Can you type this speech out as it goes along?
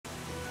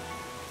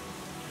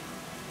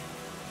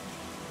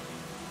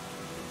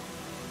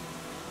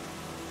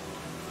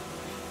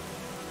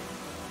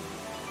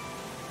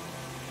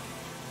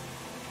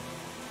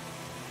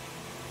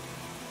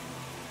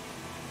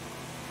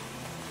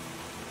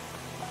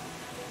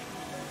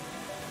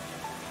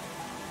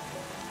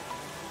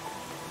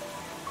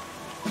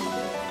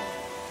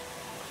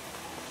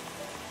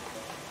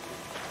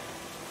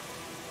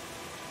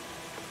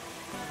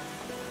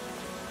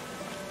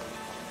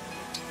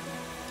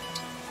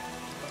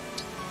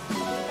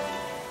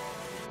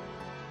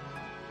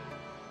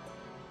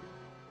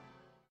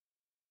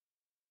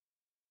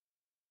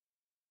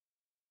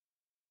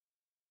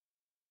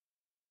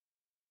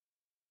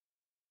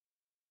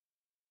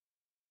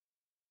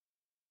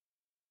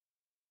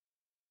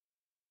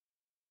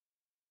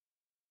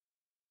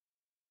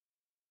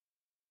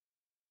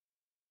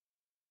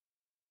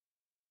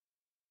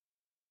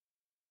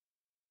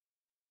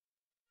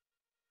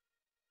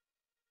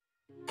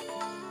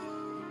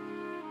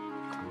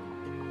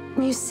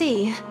You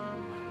see...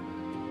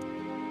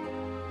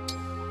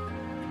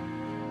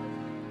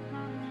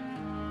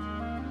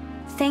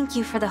 Thank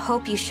you for the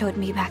hope you showed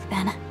me back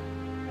then.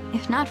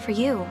 If not for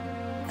you,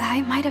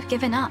 I might have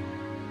given up.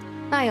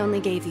 I only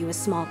gave you a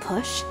small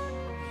push.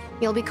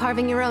 You'll be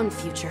carving your own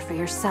future for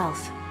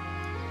yourself.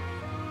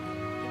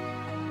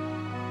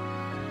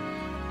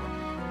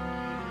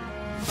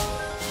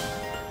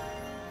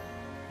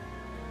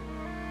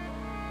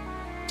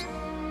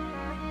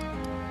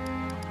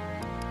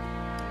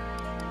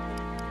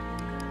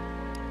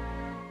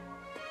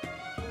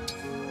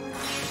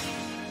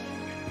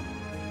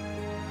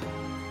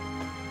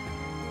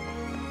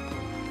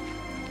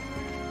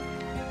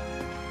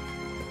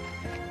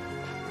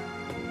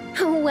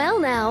 Well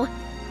now.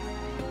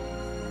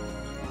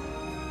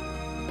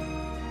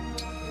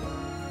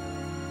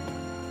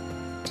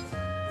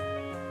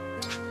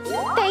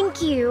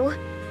 Thank you.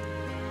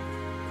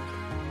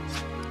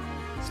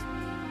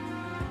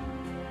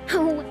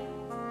 Oh.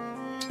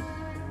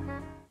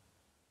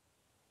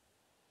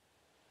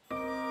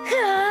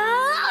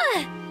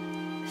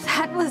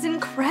 That was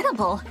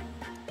incredible.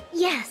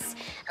 Yes,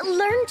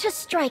 learn to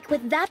strike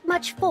with that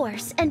much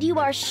force, and you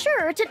are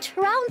sure to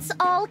trounce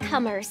all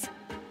comers.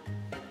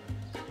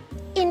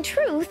 In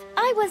truth,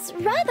 I was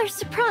rather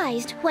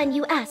surprised when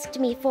you asked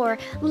me for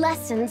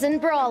lessons in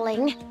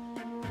brawling.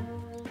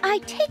 I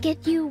take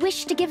it you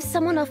wish to give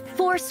someone a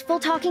forceful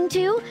talking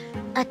to?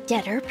 A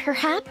debtor,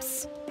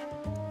 perhaps?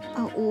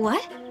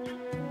 What?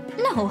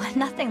 No,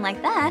 nothing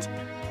like that.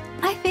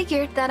 I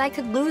figured that I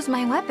could lose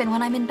my weapon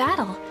when I'm in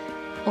battle,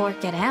 or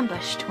get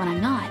ambushed when I'm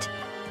not.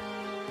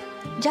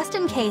 Just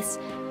in case,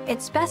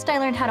 it's best I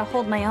learned how to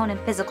hold my own in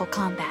physical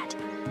combat.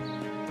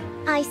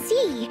 I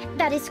see.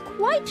 That is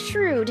quite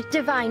shrewd,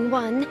 Divine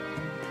One.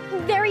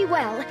 Very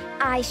well.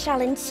 I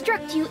shall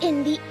instruct you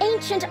in the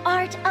ancient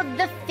art of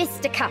the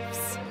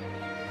fisticuffs.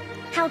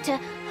 How to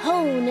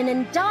hone an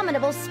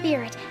indomitable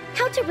spirit.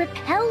 How to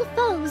repel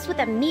foes with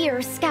a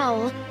mere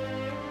scowl.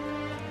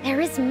 There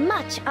is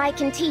much I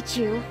can teach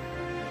you.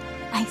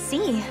 I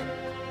see.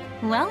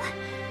 Well,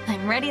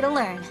 I'm ready to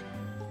learn.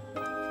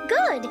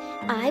 Good.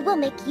 I will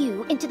make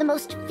you into the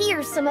most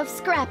fearsome of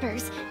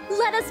scrappers.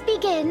 Let us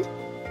begin.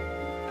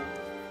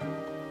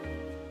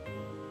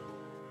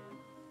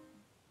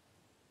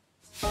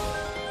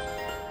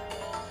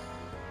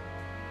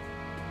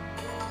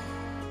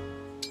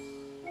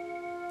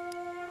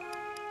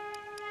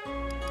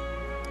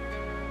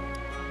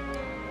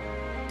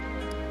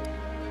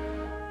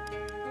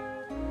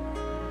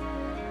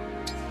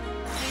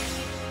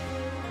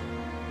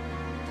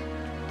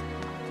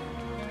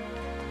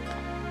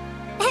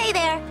 Hey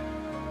there!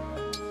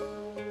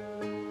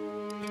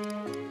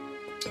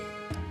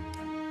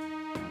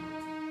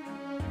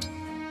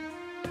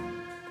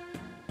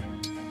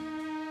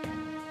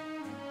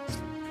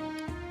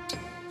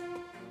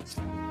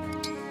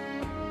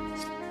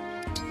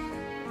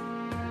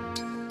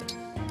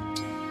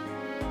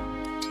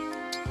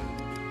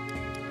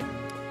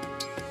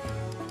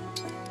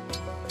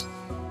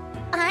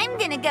 I'm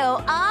gonna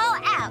go all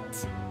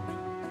out.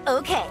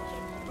 Okay.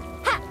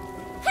 Ha!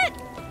 Ha!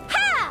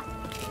 Ha!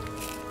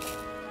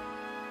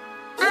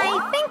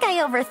 I think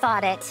I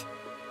overthought it.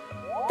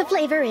 The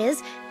flavor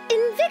is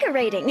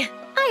invigorating.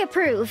 I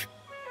approve.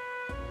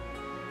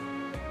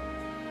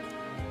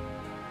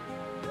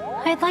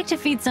 I'd like to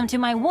feed some to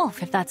my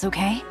wolf, if that's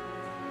okay.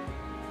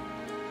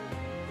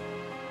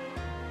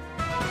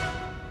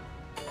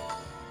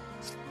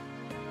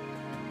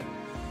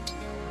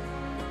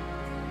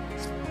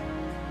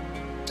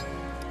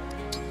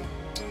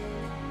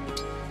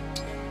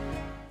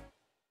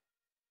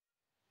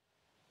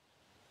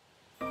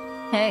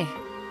 Hey,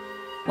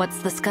 what's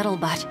the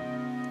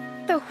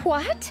scuttlebutt? The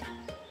what?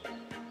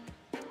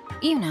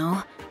 You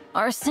know,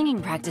 our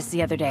singing practice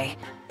the other day.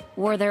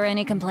 Were there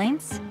any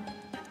complaints?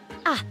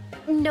 Ah,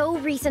 no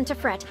reason to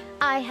fret.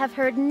 I have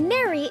heard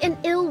nary an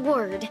ill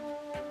word.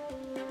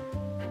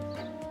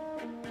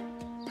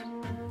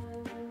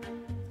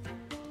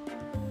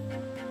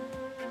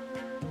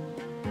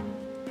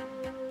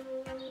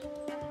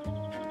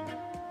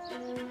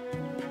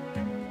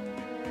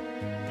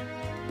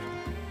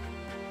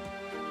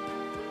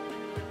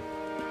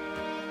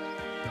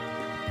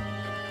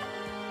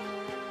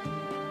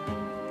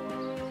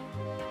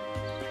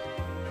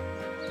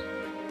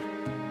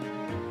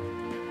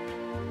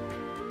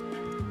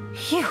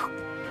 Phew,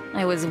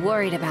 I was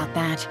worried about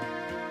that.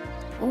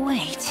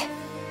 Wait.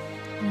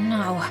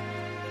 No,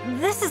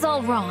 this is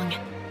all wrong.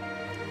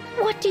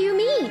 What do you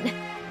mean?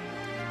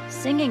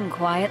 Singing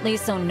quietly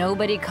so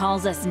nobody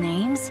calls us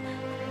names?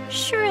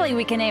 Surely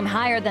we can aim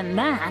higher than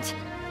that.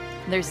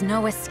 There's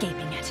no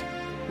escaping it.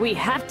 We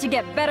have to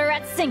get better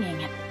at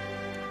singing.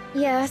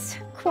 Yes,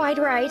 quite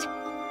right.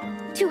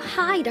 To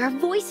hide our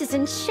voices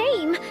in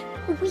shame,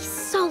 we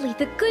sully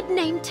the good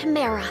name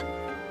Tamara.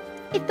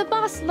 If the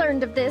boss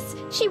learned of this,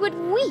 she would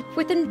weep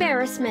with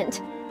embarrassment.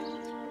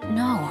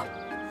 No.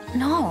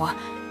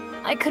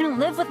 I couldn't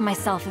live with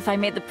myself if I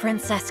made the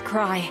princess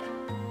cry.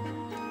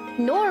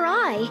 Nor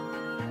I.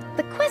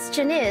 The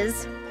question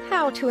is,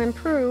 how to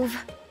improve.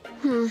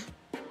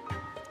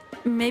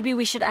 Maybe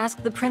we should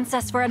ask the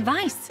princess for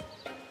advice.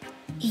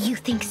 You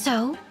think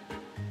so?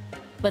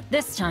 But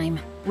this time,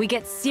 we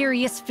get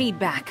serious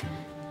feedback.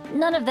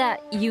 None of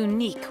that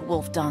unique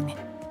wolf dung.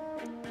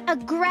 A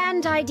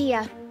grand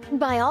idea.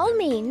 By all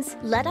means,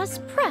 let us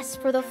press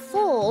for the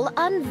full,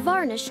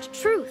 unvarnished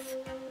truth.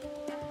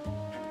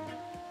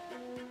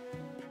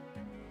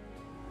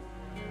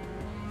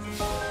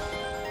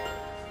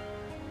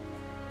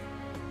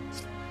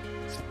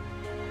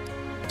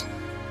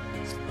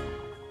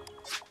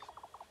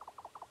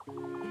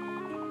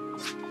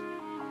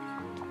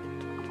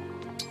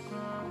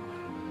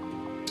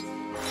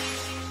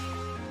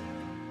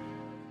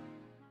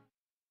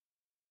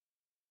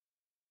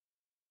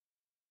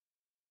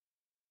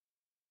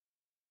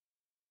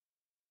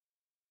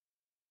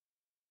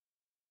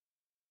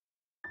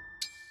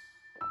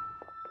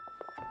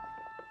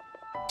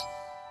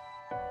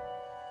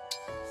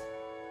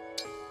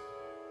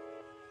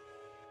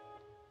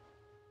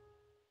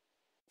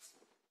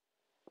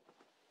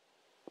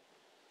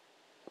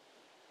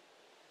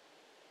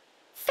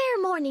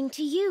 Fair morning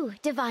to you,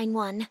 Divine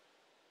One.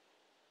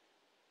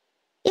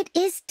 It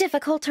is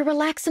difficult to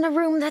relax in a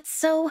room that's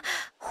so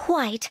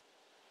white.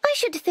 I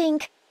should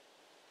think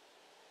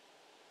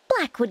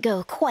black would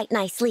go quite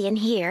nicely in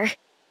here.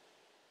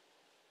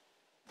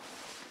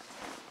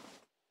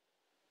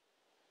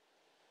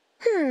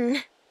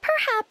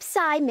 Perhaps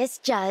I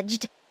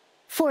misjudged.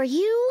 For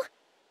you,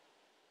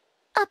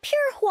 a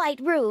pure white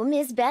room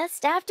is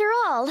best after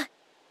all.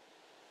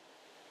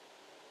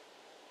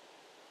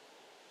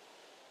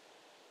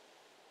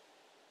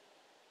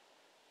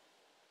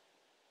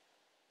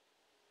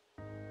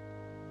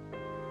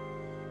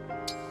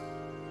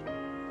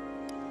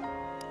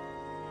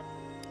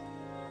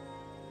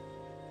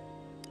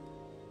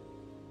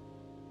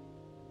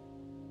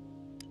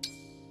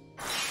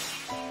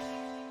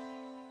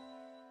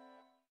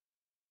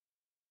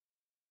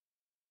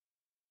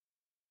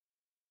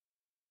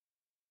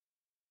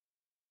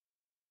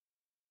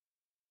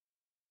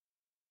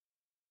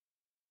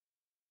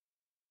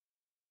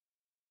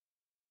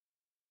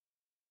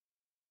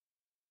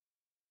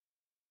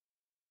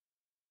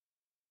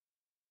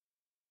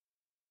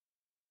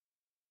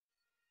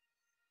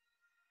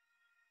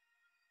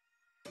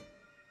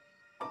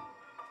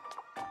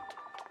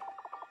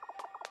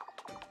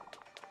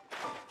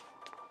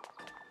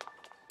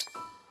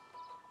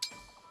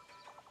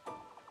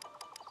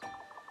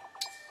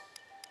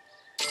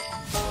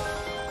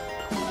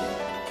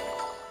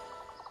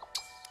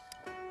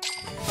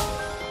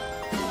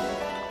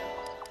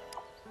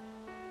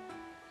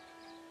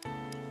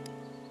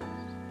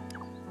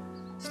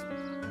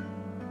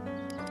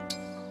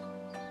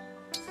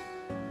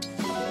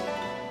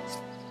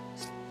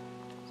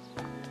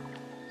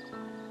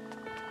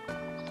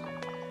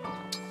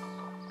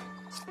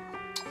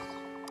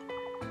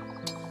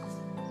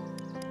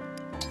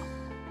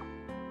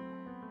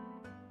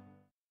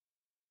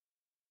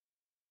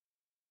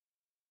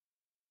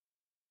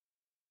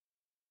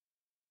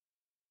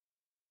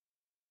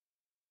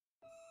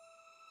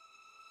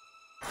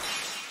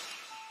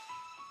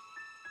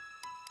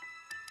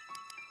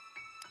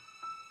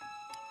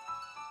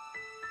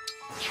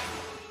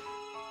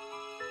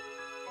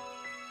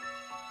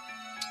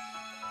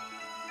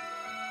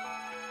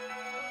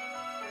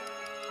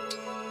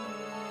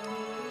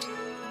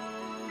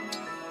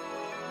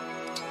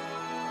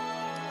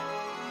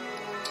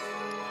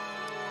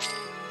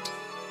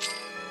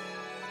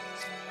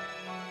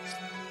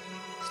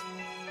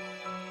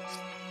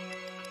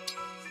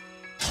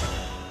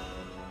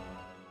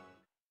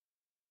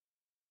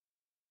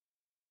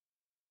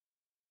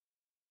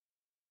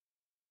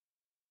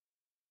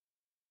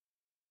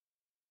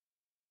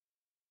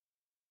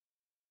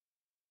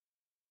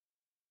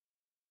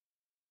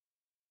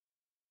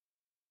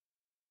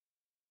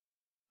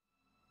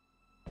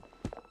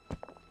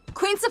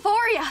 Queen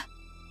Sephoria!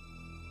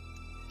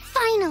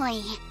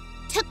 Finally!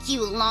 Took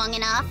you long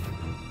enough.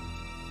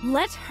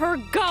 Let her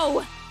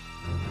go!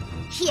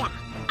 Yeah,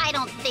 I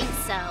don't think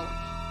so.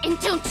 And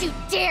don't you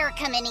dare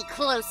come any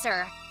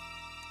closer.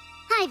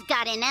 I've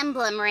got an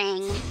emblem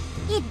ring.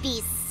 It'd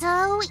be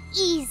so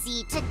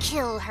easy to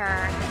kill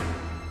her.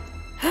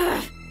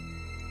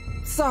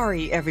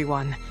 Sorry,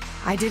 everyone.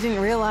 I didn't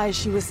realize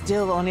she was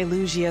still on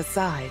Elusia's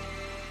side.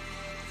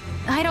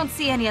 I don't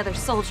see any other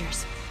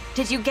soldiers.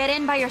 Did you get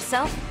in by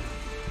yourself?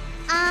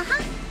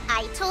 Uh-huh.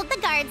 I told the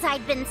guards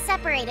I'd been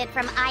separated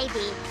from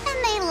Ivy,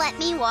 and they let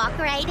me walk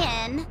right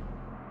in.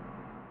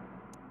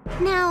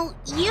 Now,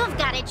 you've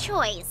got a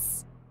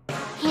choice.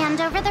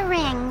 Hand over the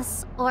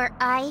rings, or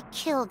I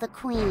kill the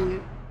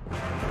queen.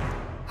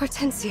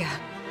 Hortensia,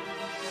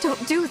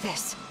 don't do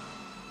this.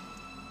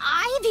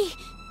 Ivy!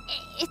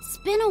 It's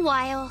been a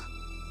while.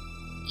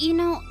 You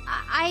know,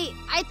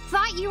 I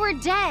thought you were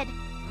dead.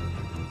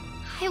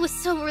 I was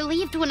so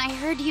relieved when I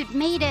heard you'd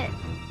made it.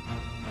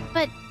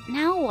 But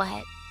now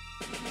what?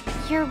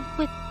 You're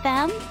with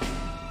them?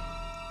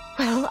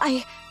 Well,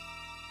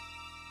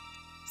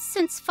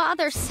 Since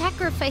Father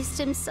sacrificed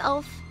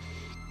himself,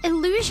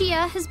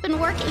 Elusia has been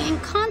working in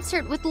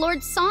concert with Lord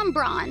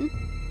Sombron.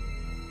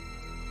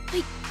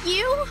 But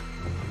you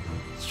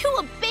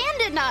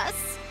abandoned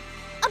us!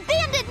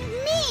 Abandoned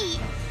me!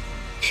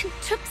 And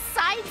took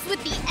sides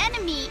with the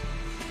enemy!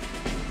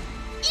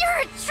 You're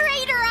a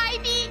traitor,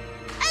 Ivy!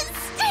 A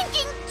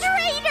stinking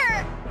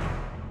traitor!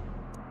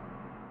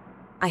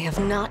 I have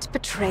not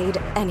betrayed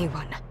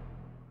anyone.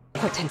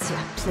 Hortensia,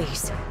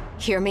 please,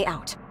 hear me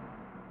out.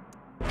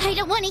 I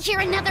don't want to hear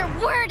another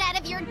word out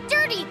of your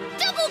dirty,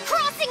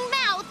 double-crossing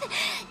mouth!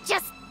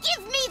 Just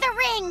give me the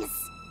rings!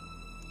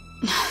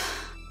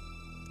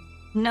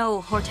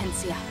 No,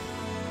 Hortensia.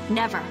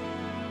 Never.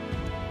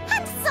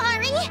 I'm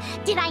sorry!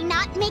 Did I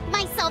not make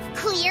myself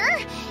clear?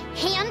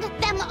 Hand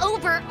them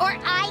over or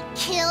I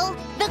kill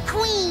the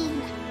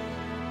Queen!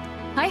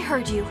 I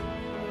heard you.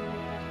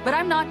 But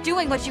I'm not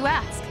doing what you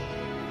asked.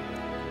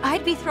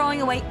 I'd be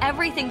throwing away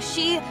everything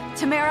she,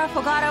 Tamara,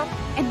 Fogato,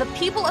 and the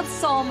people of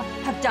Solm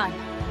have done.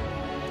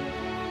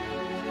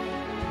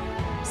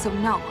 So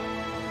no,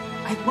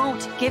 I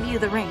won't give you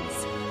the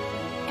rings.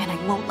 And I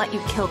won't let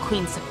you kill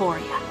Queen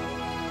Sephoria.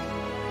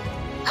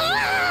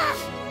 Ah!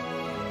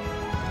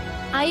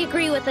 I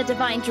agree with the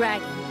Divine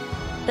Dragon.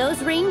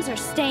 Those rings are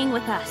staying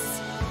with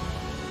us.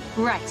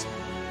 Right.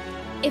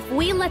 If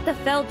we let the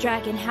Fell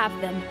Dragon have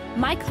them,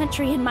 my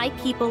country and my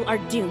people are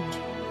doomed.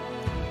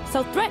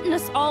 So threaten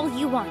us all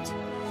you want.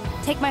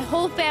 Take my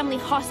whole family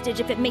hostage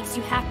if it makes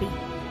you happy.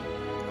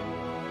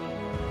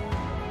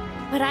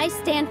 But I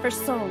stand for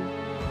Solm,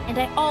 and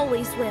I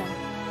always will.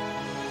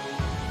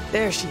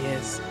 There she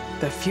is,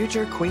 the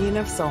future Queen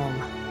of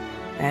Solm.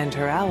 And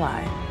her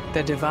ally,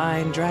 the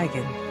Divine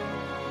Dragon.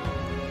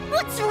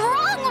 What's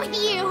wrong with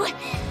you?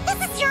 This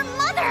is your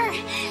mother!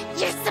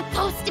 You're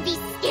supposed to be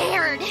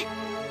scared!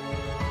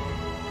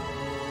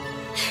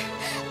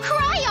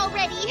 Cry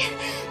already!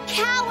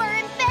 Cower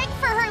and beg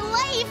for her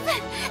life!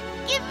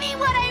 Give me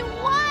what I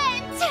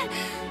want!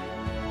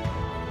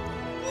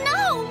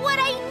 No, what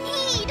I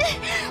need!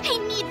 I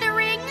need the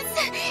rings!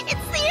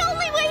 It's the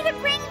only way to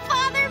bring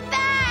Father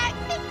back!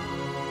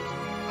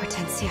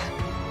 Hortensia,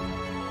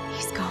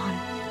 he's gone.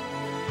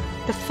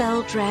 The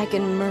Fell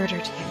Dragon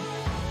murdered him.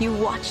 You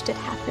watched it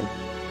happen.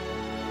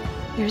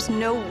 There's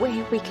no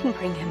way we can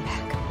bring him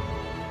back.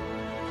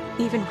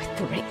 Even with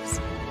the rings.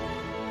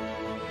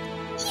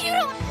 You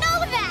don't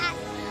know that!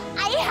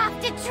 I have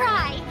to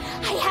try!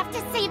 I have to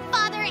save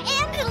Father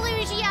and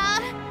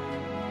Elusia!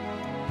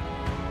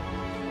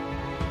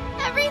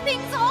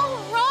 Everything's all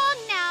wrong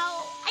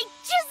now! I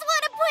just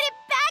want to put it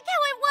back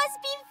how it was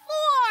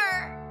before!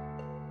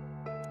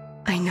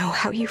 I know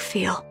how you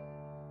feel.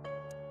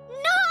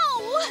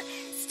 No!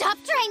 Stop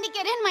trying to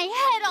get in my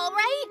head, all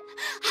right?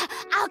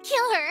 I'll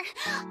kill her!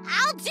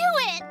 I'll do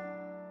it!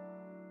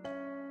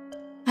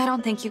 I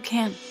don't think you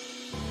can.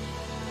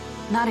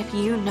 Not if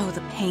you know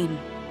the pain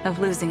of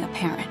losing a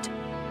parent.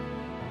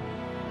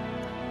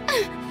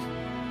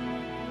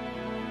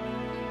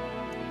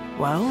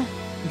 Well,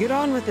 get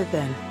on with it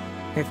then,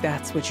 if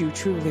that's what you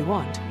truly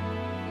want.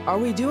 Are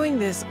we doing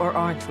this or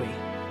aren't we?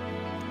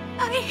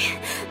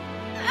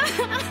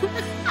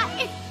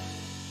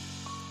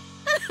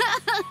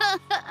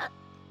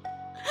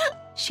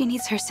 She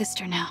needs her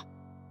sister now.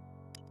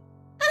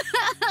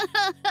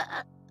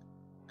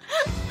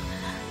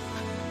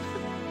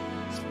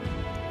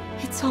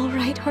 It's all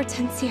right,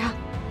 Hortensia.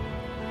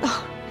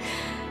 Oh,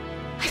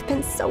 I've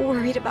been so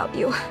worried about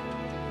you.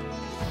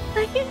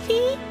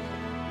 Ivy?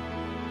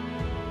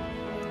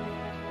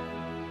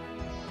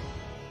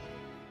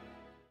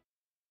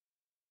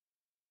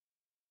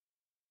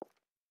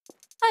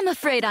 I'm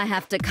afraid I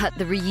have to cut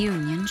the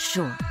reunion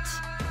short.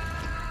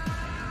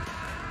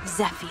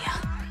 Zephia,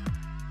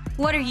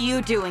 what are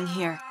you doing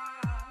here?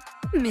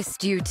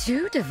 Missed you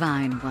too,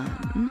 Divine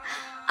One.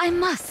 I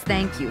must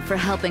thank you for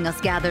helping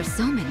us gather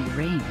so many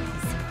rings.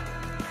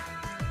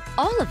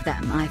 All of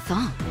them, I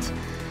thought.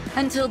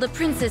 Until the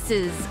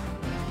princess's...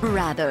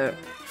 rather,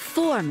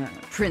 former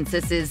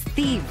princess's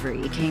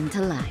thievery came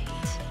to light.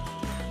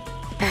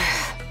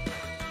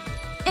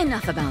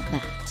 Enough about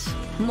that.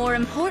 More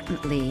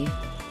importantly,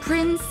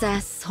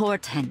 Princess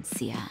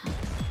Hortensia.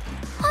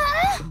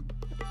 Huh?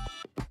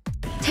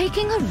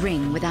 Taking a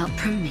ring without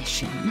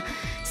permission,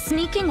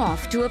 sneaking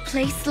off to a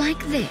place like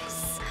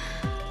this.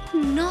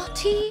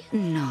 Naughty,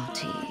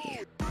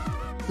 naughty.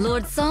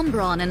 Lord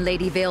Sombron and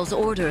Lady Vale's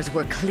orders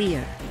were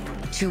clear.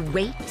 To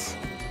wait,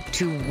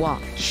 to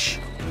watch.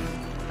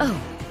 Oh,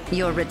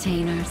 your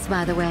retainers,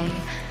 by the way.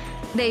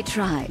 They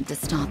tried to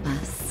stop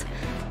us.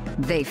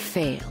 They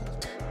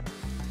failed.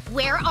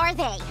 Where are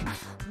they?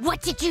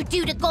 What did you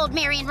do to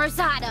Goldmary and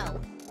Rosado?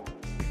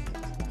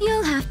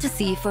 You'll have to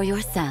see for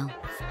yourself.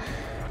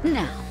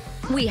 Now,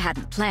 we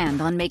hadn't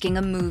planned on making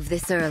a move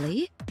this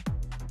early.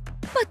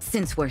 But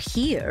since we're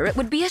here, it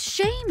would be a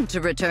shame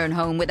to return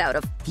home without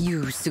a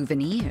few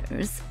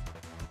souvenirs.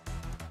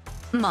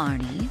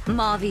 Marnie,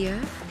 Mavier,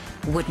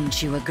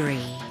 wouldn't you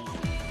agree?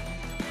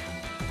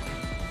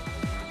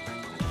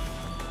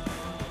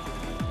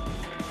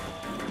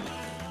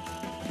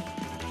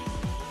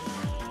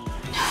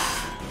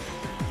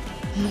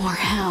 More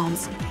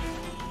hounds.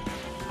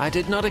 I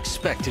did not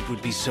expect it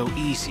would be so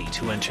easy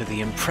to enter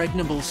the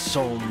impregnable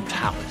Solm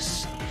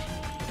Palace.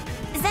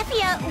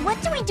 Zephyia,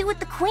 what do we do with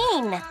the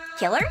queen?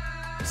 Kill her?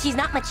 She's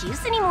not much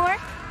use anymore.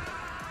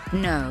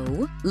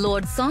 No,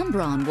 Lord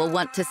Sombron will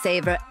want to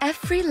savor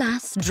every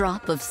last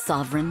drop of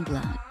sovereign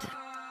blood.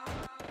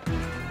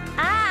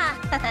 Ah,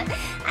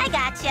 I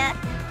gotcha.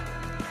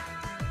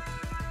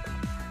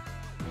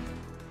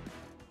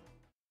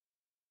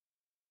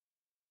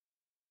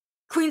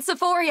 Queen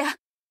Sephoria!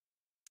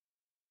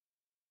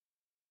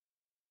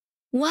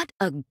 What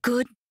a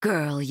good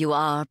girl you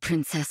are,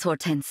 Princess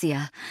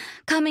Hortensia,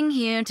 coming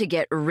here to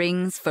get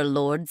rings for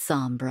Lord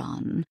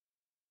Sombron.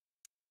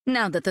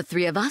 Now that the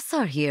three of us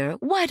are here,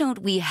 why don't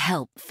we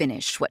help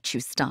finish what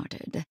you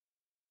started?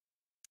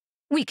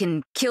 We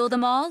can kill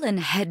them all and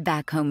head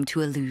back home to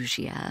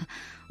Elusia.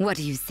 What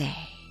do you say?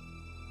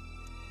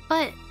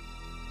 But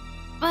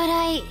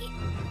I...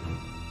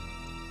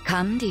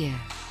 Come, dear.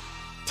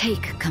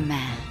 Take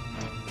command.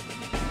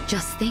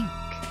 Just think.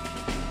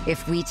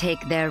 If we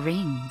take their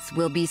rings,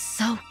 we'll be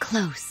so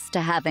close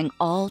to having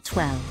all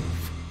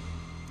 12.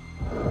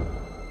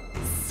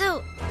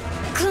 So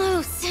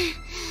close.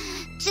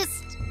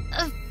 Just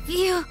a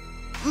few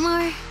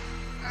more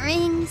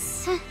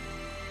rings.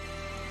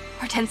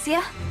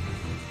 Hortensia?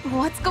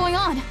 What's going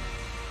on?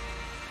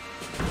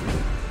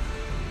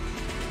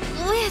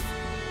 With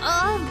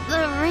all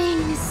the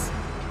rings,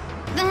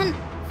 then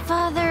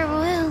Father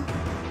will...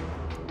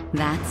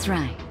 That's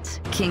right.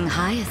 King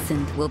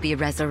Hyacinth will be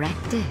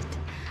resurrected.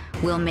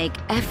 We'll make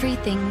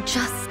everything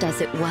just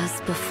as it was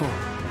before.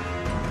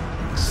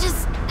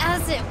 Just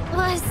as it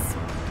was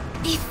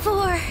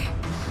before.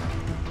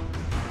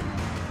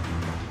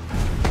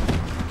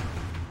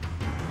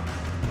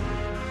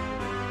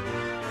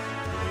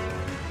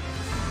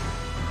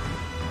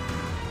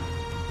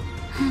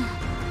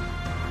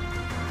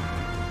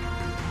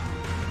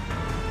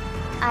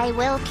 I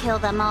will kill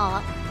them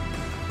all.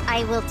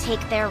 I will take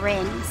their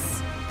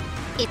rings.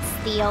 It's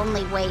the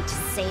only way to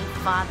save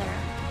Father.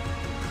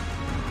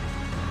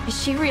 Is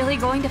she really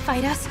going to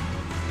fight us?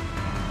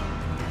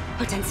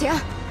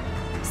 Hortensia?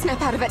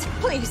 Snap out of it,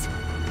 please!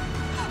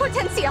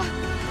 Hortensia!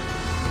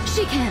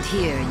 She can't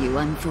hear you,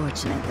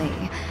 unfortunately.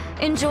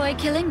 Enjoy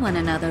killing one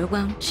another,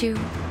 won't you?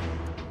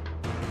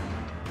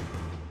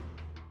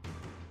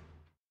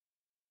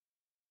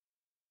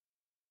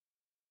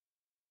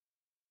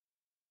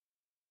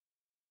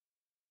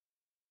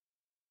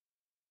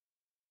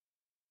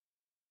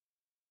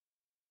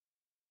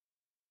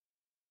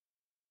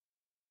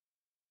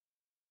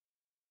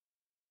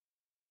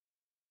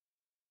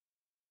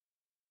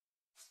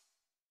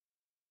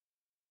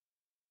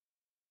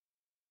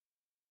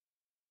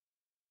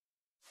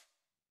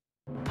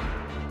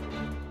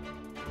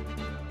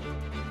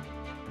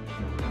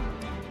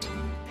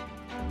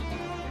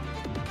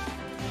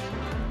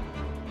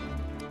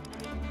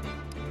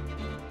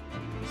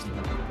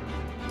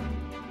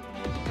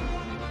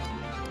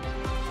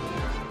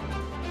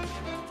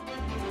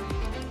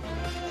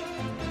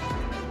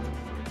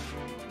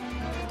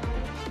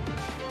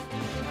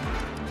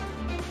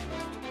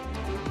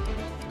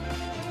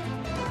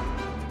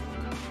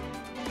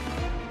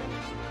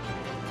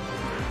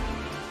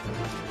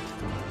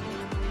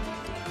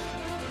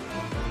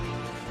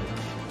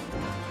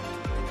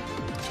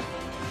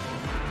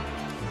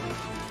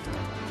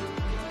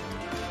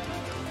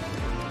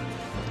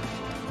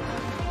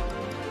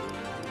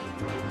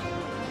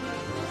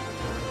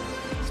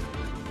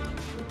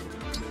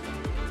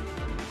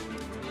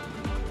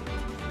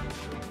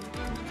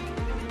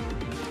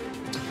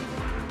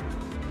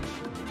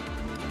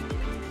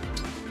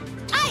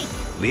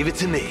 Leave it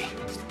to me.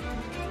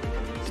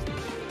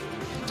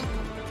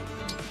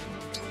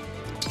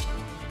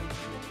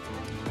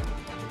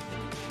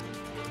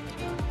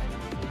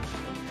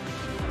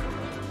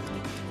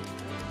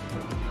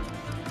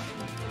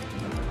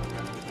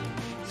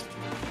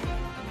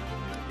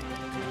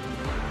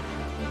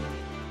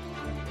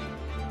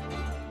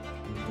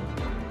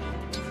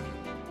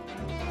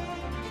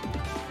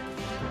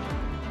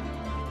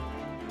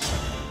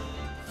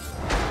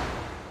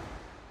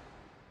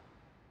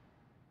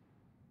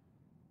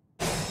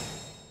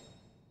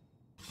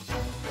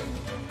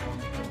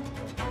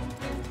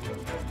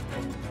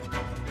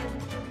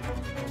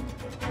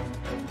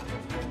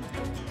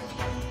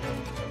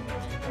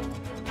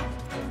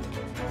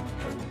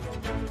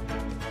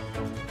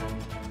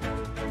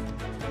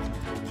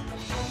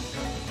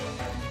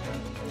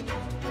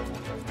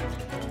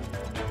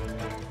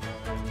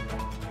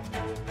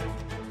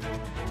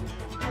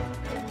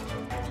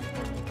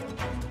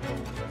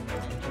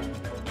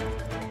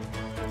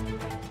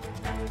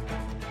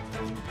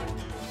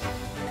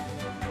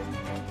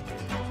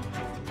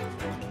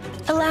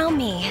 Allow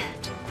me.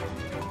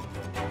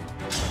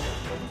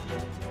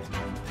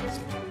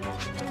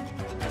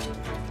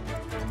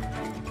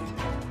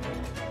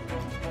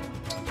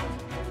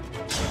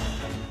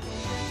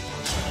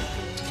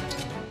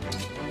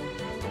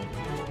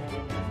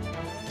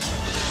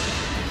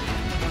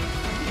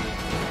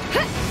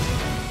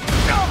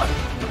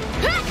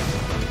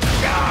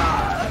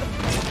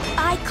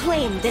 I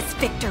claim this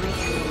victory.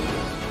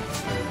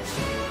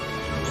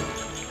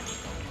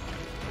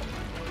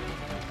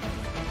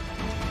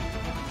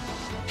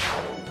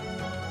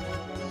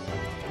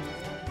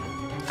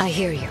 I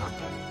hear you.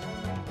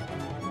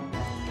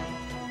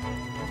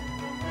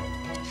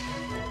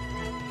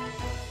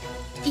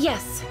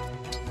 Yes.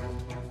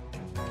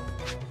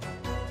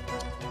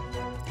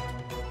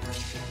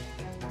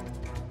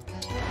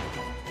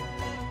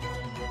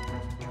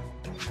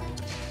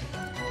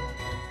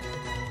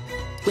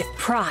 With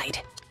pride.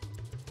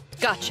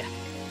 Gotcha.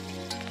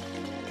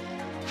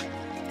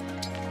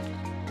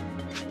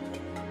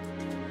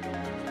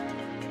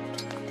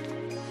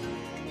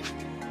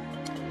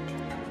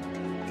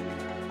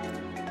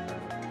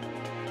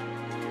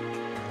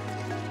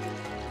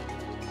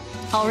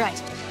 All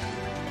right.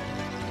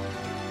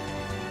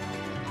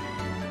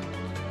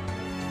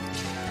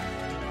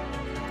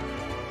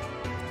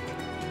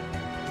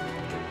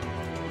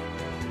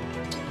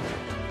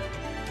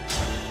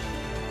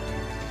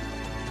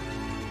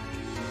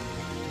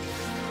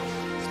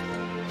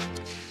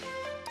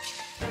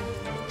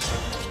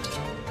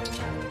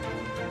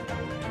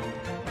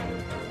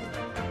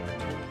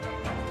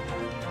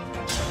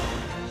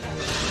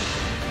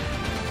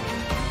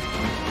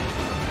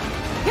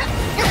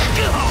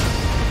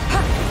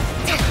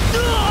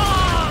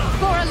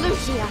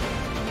 Lucia.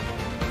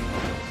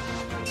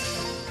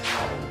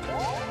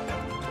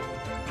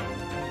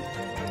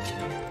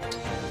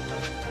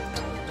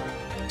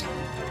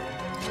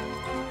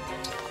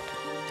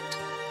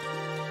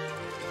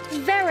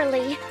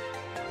 Verily.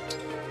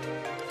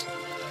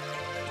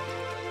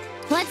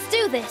 Let's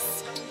do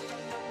this.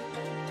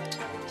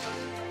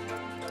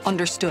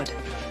 Understood.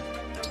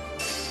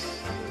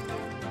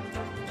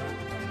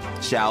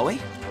 Shall we?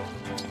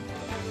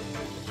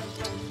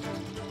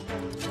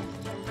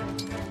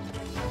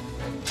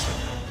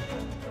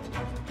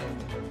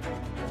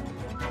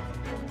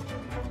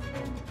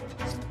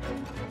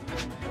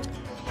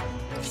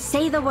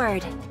 Say the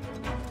word.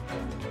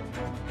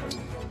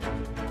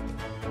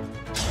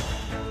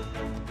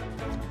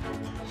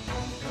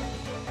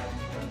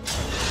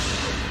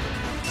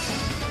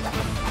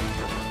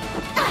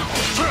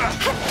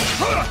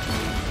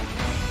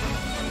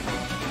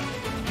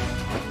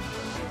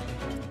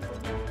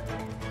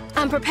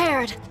 I'm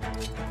prepared.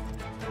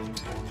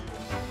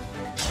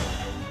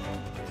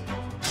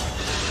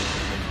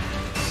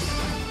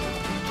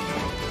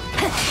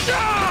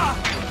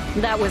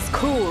 That was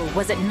cool,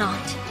 was it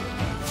not?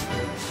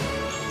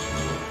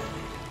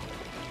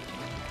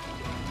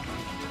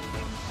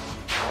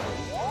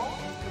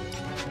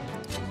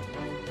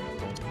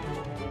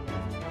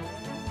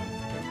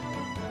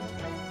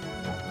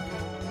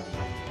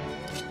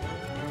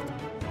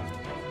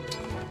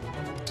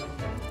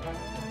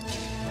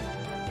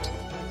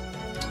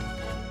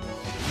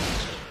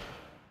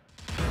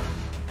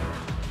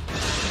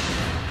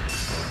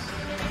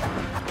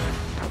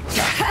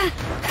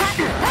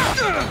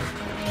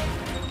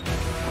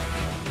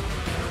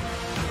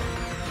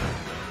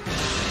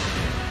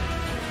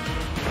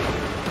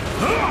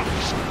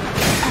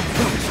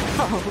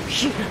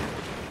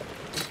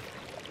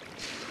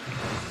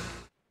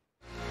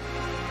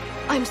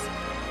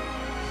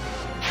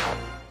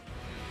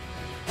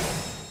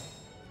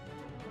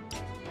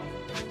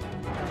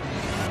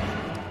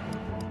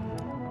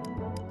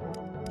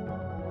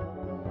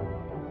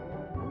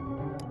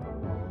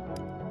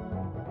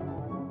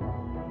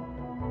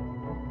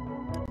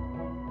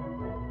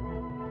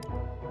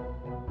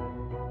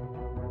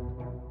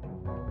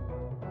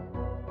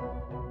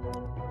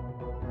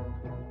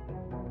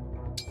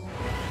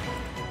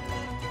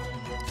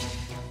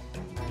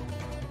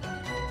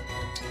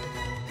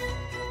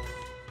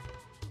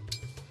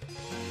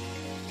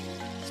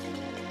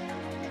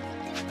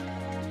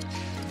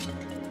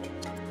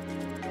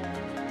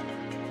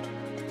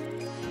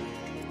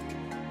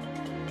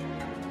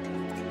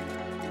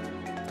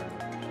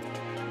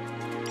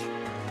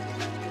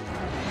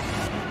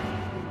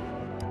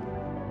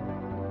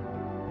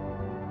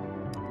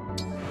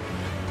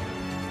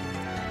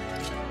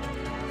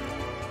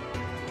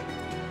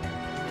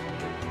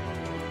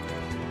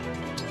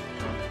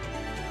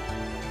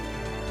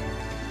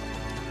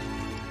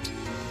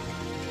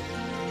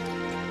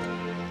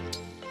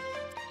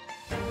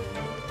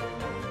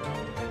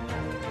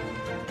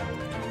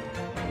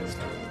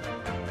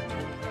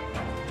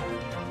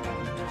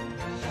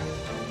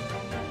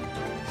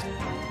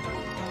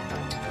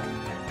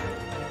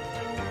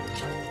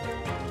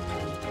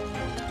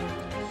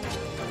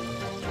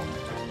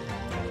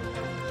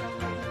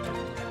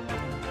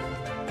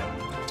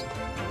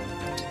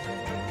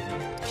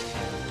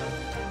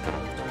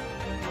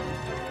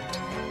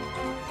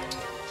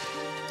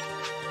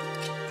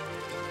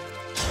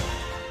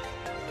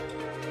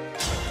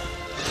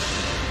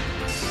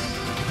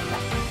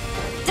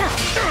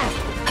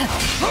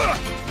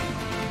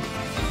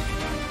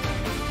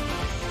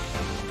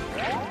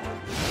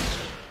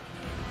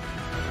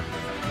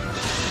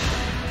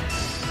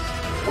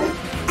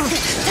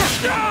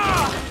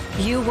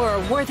 You were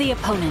a worthy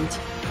opponent.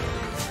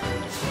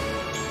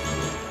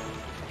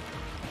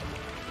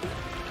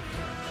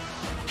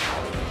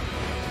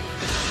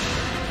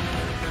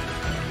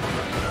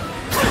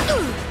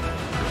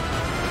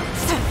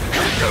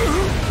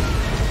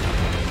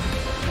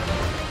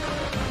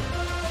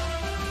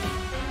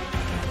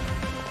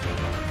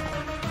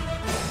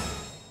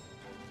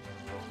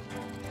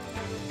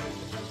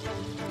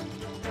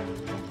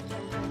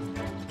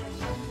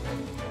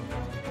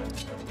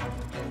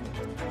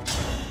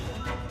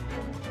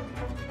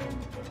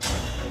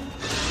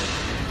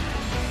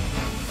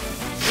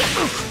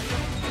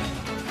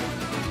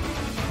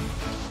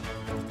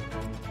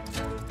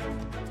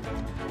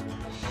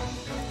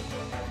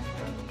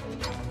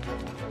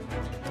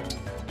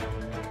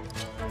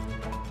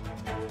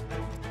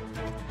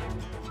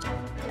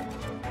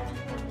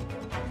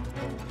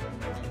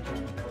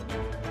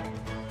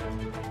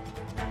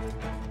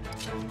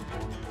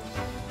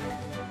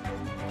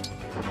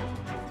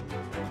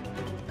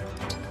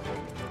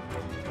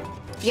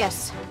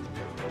 Yes.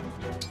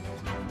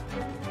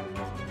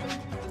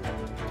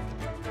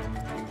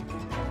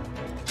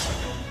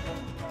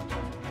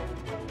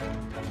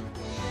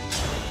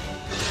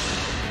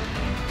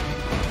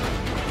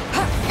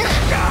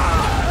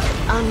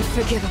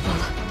 Unforgivable.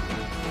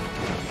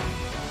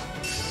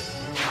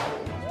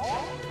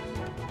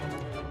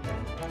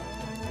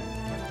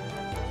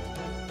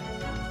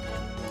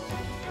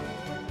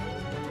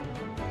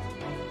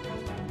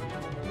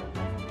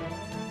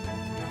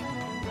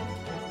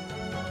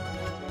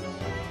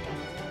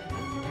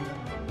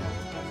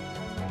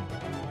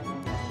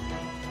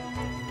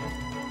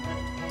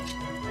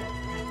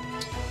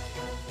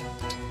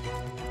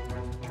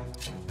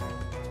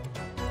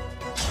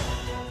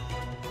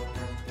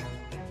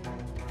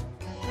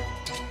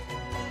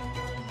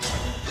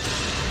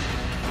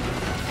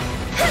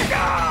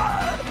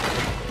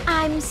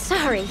 I'm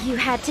sorry you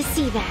had to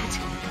see that.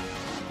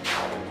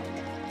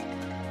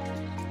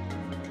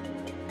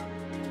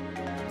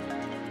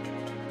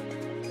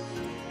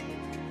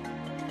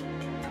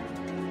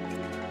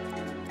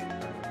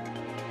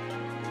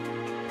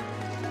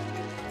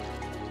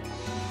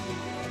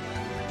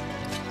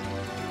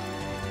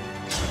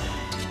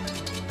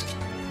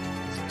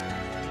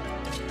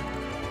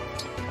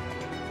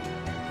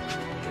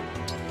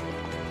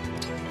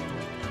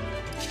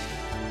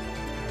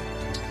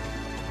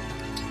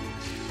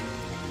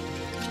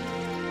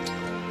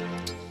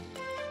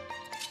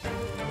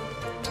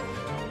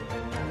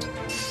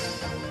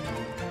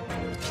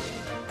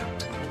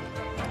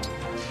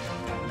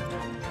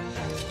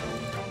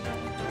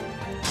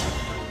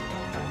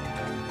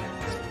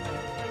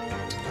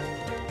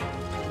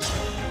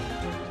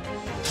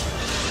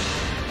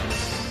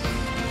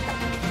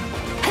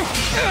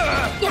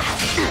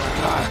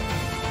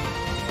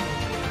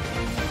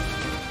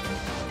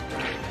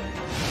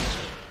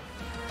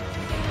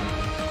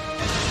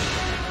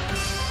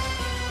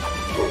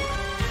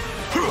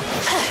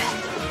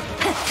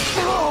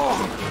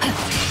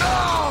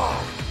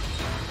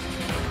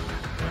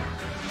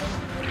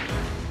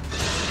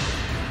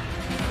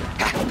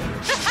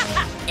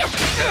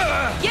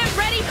 Get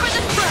ready for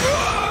the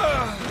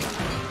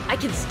thrust! I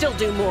can still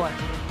do more.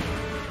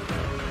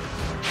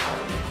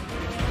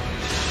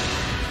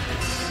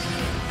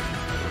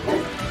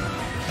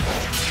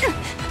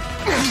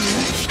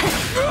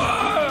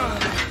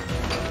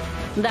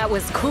 That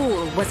was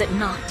cool, was it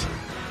not?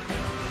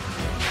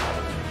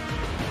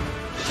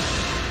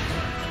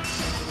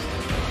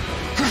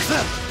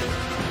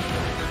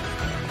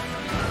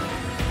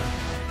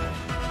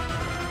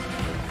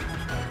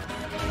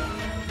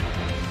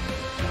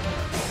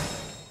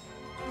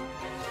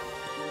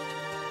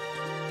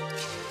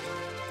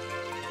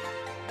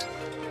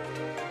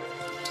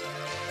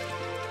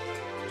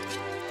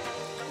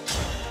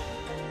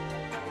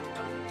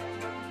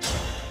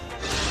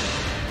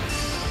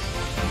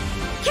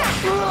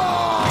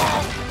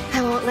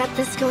 I won't let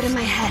this go to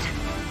my head.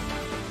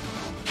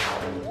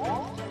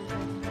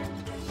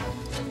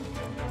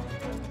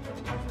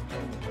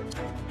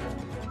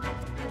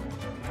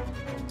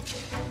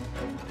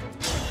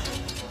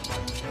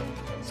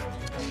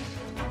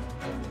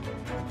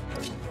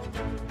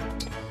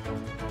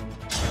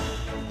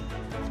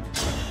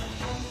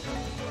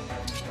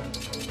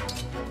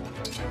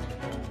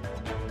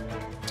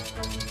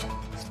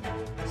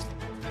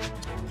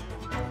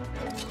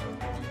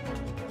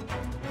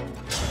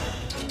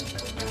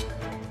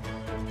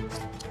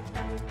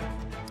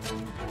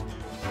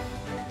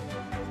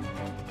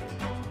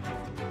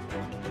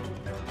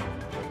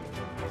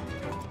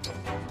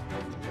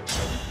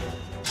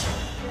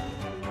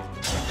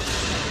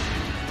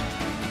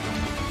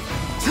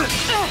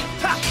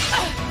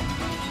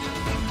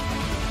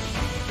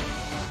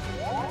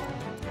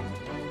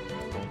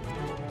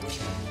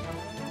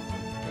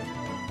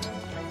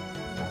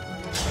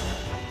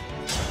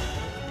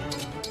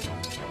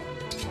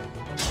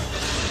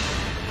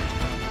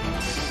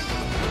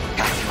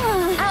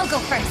 I'll go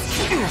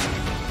first.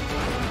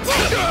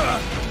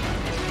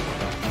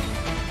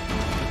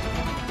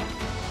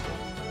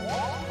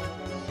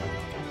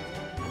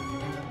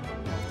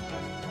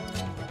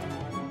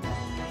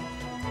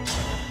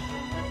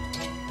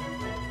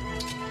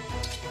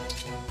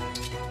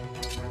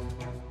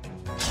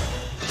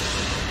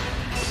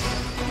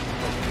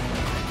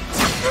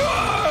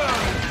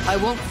 I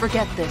won't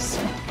forget this.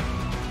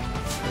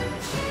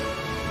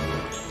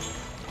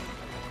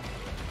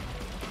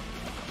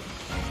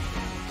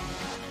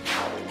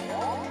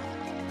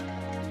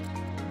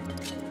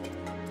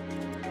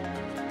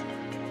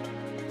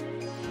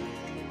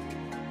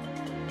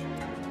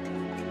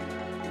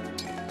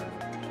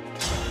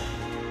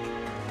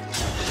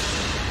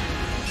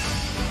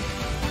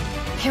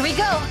 Here we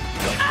go!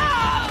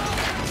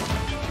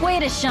 Way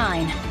to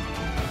shine.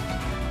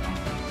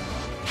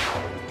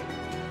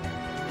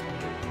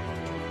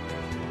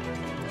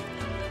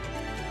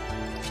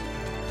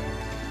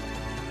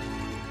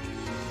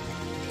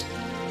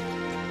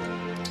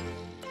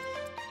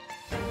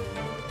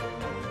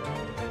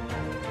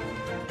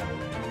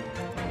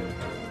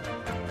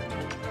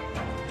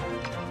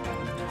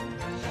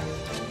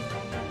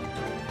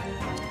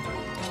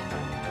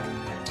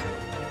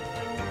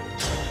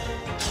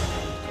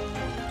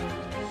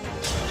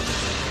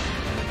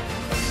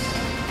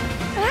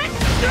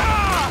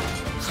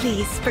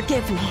 Please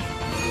forgive me.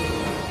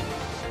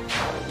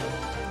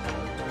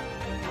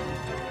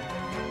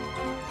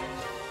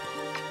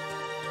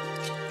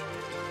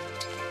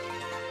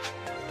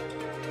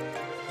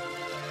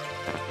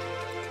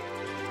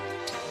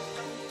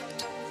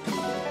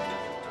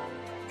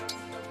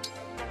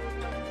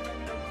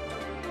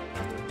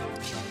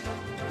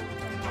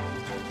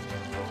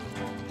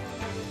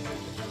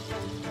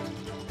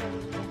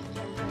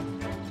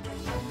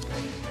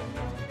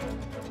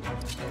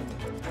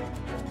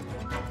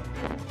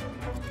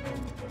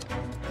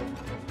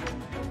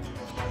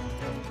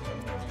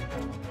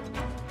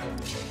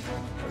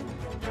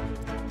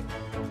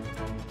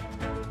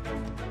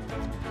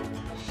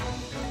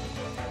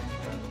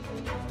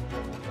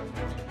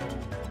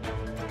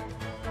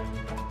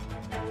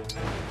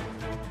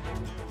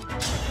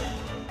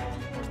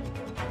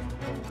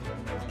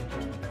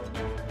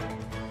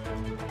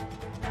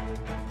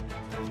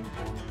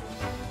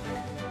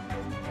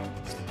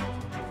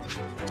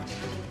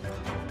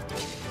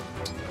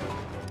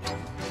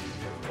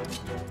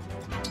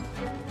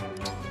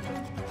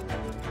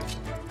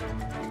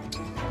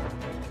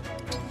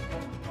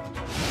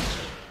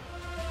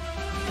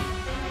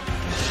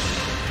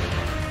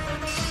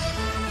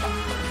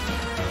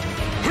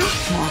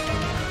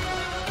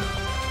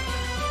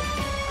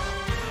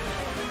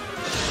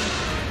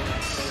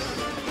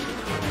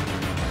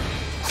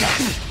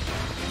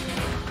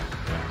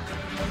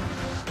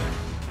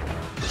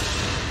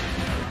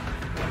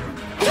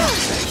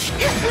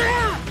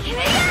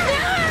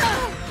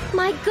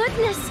 My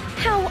goodness,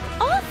 how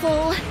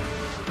awful!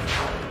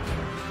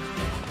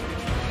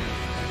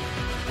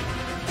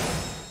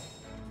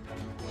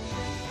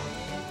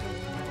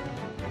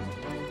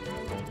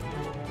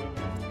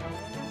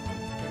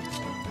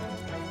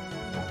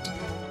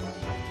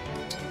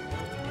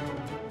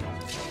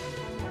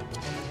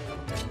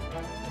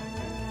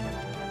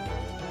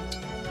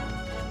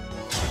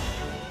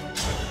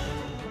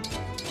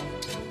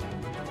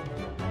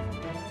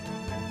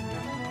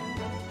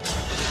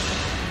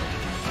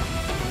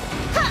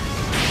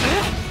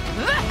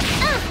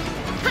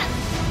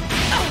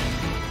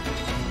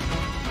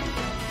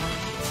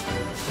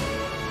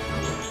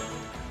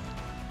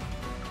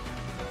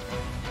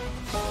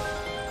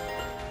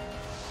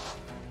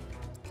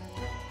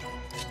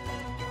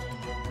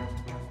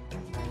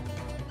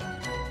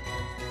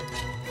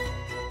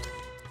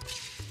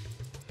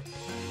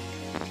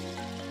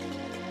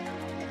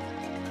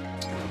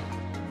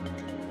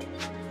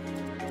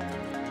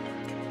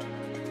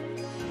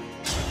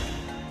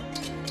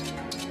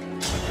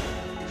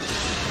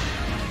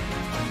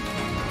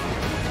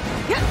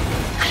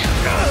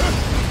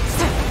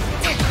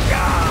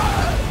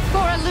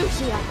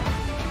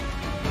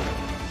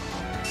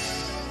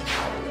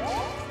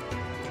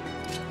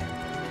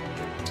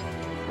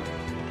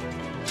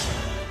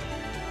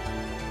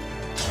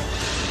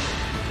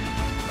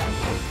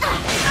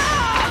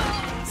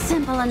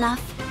 Simple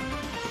enough.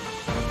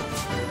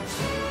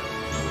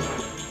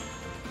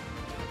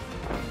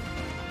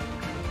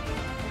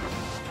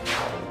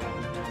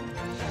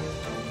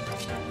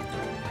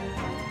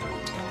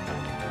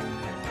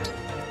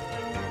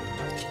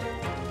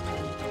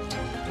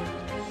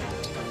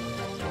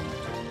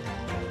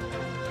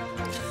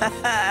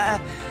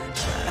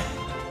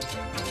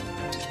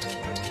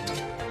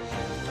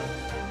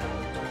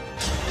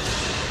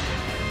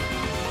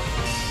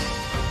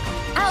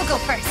 I'll go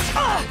first.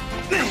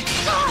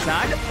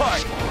 Time to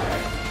party.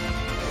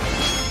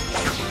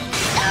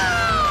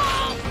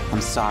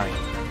 I'm sorry.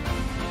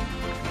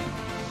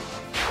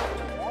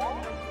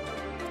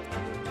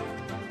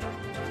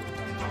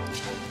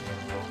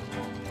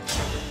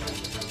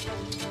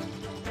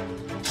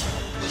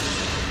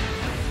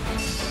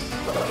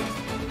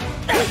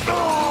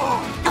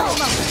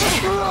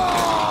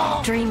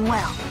 Dream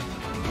well.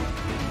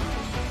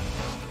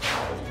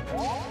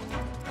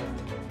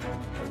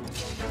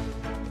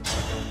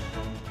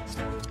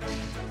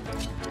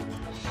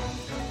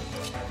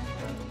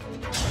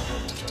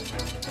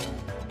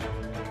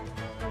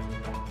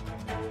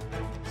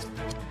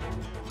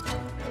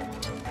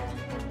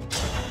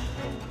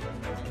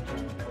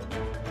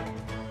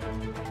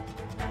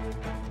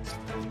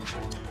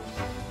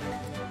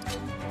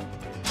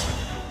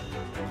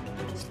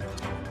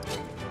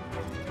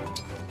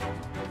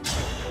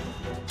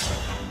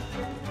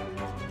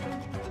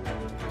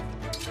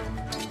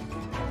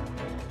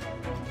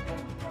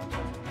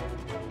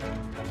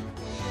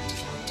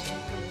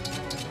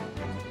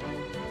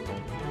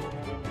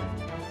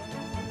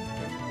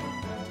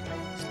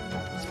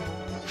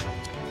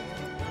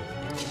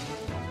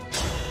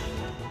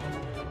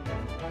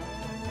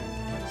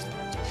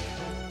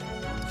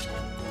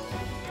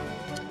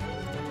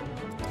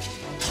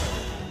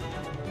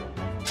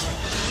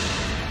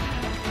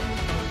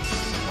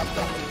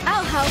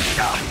 I'll help.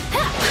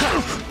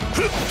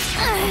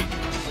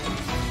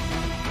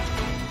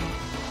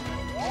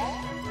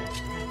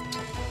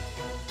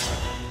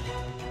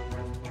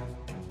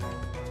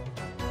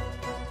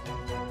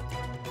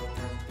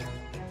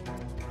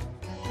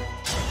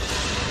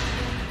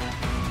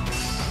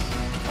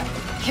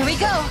 Here we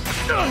go!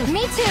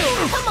 Me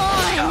too! Come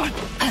on!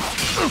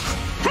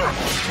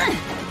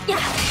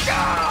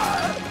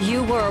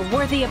 You were a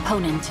worthy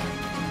opponent.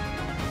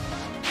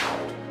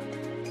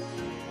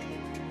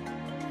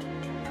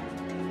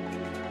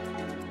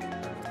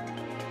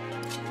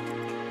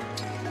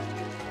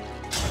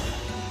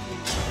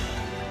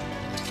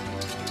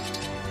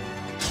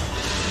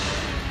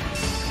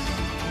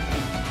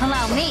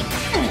 Allow me!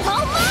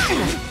 Hold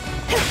on!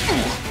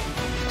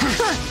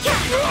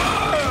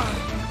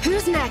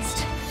 Who's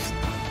next?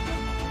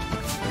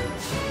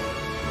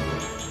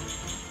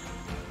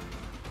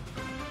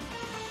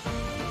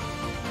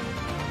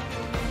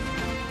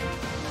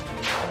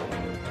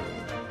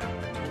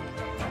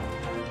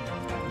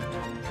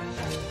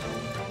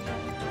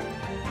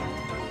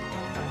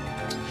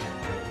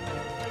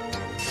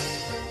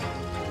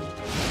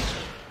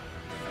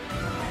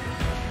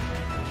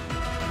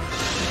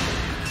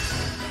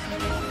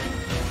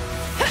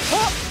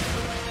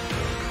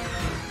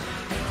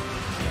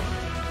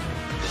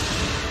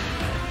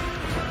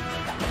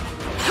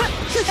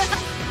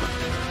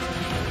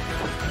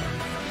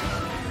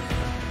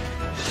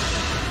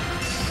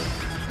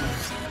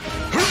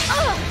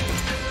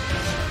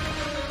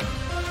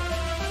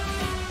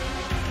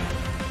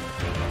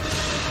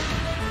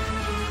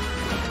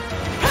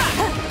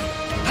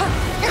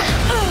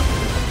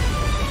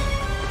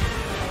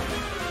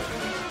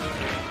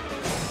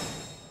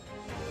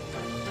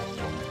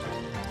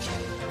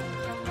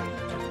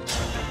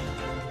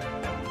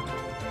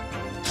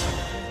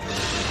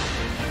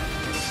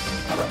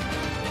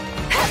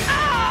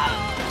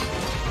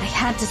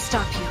 Had to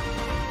stop you.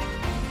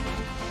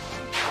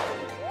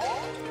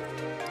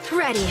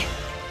 Ready.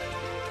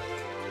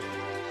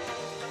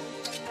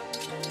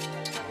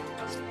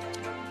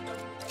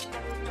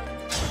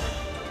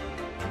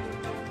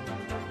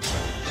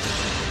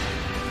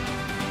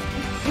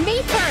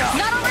 Me first!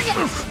 Not over yet!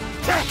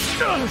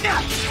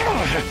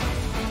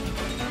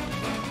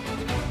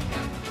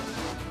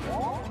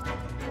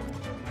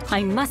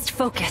 I must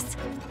focus.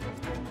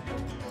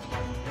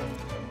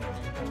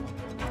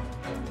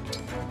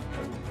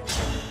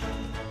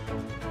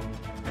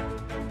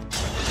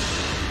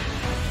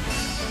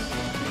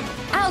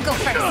 I'll go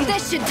first.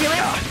 This should do it.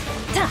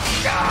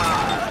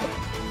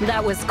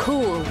 That was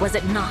cool, was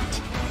it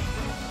not?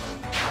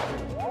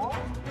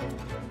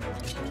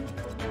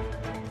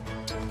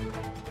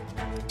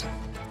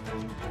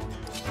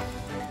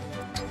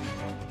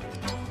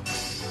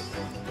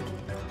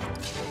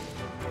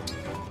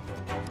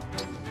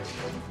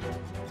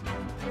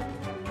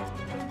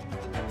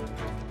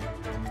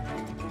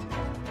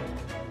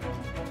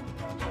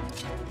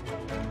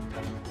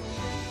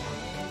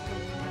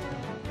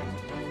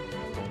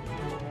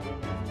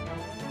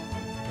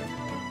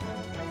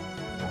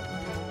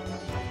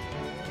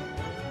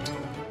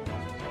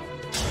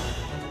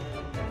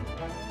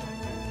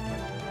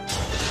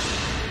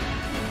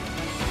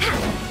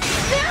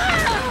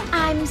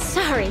 I'm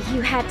sorry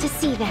you had to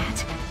see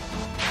that.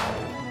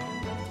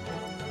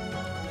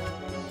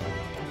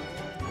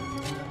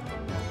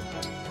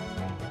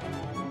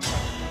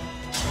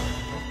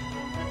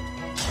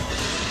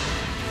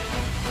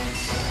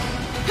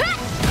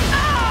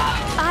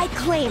 I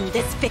claim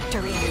this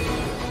victory.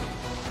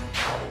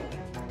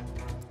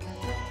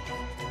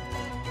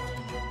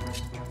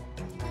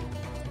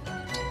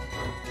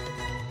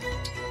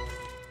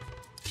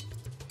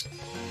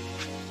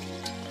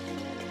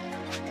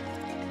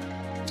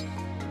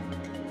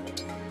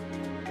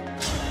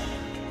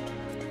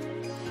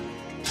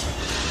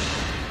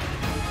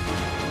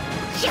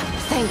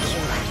 Thank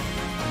you.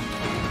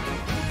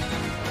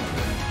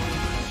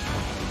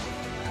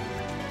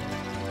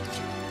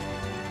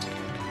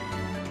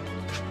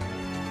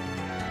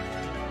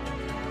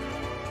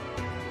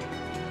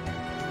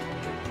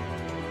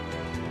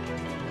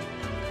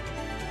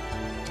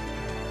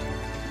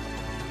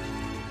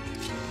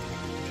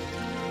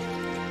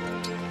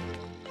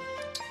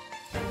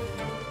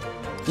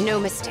 No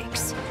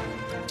mistakes.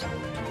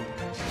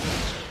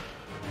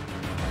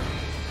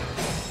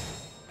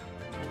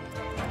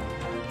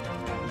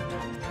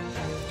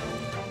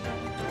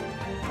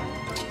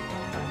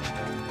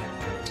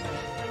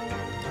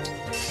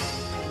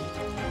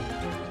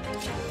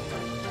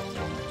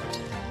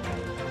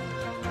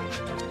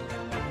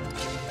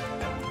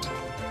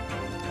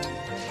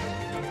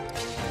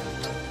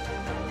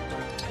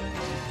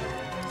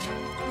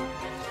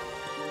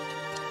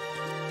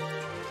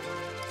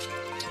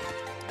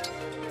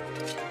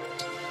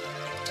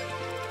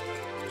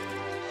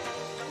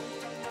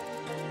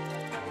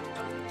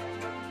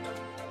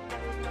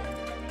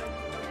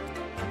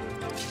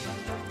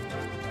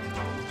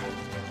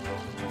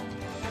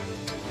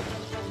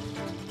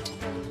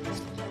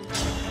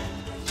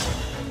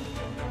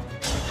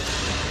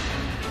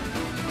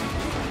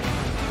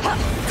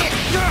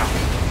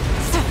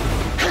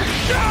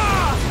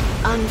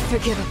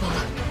 Unforgivable.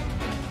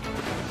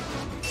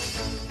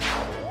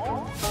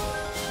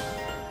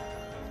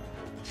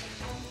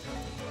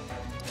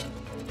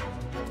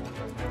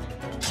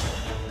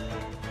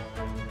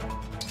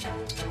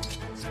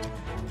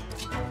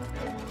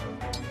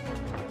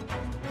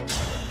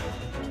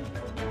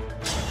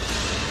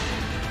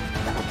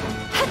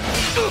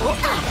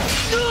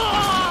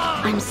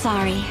 I'm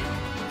sorry.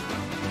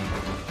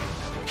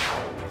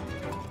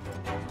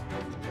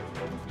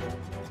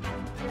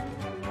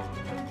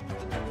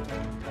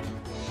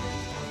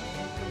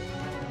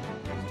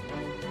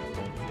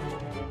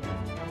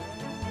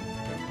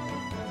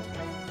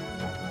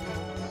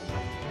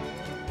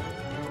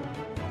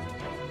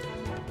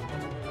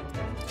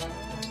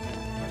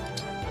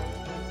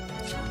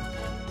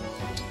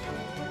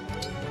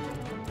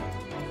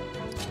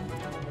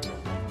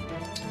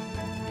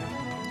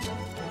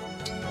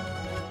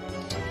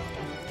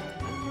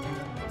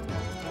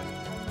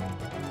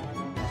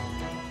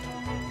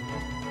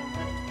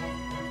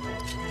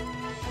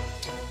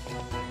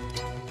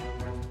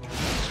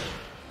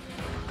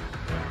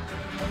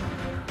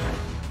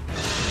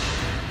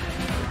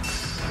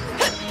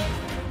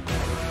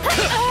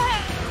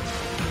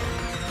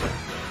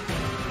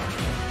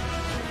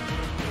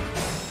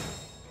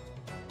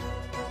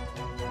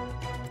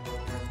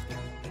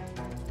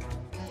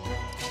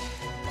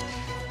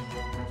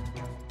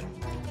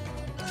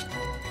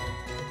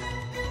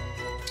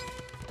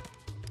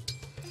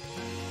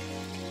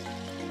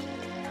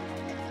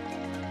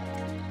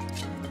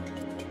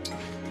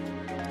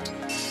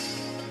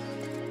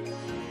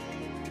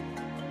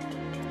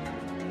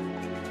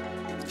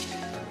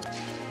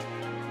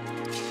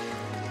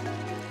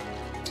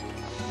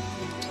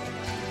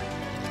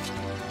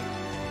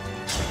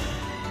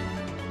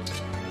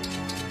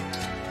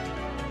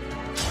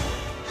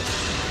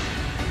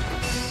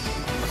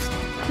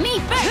 Me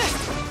first!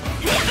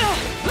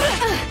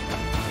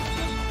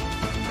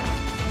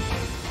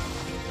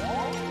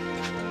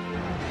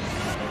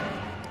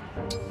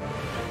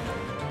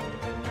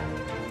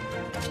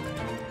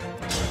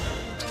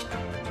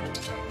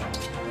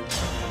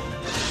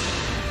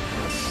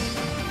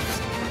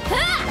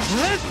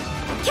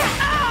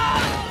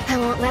 I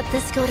won't let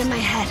this go to my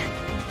head.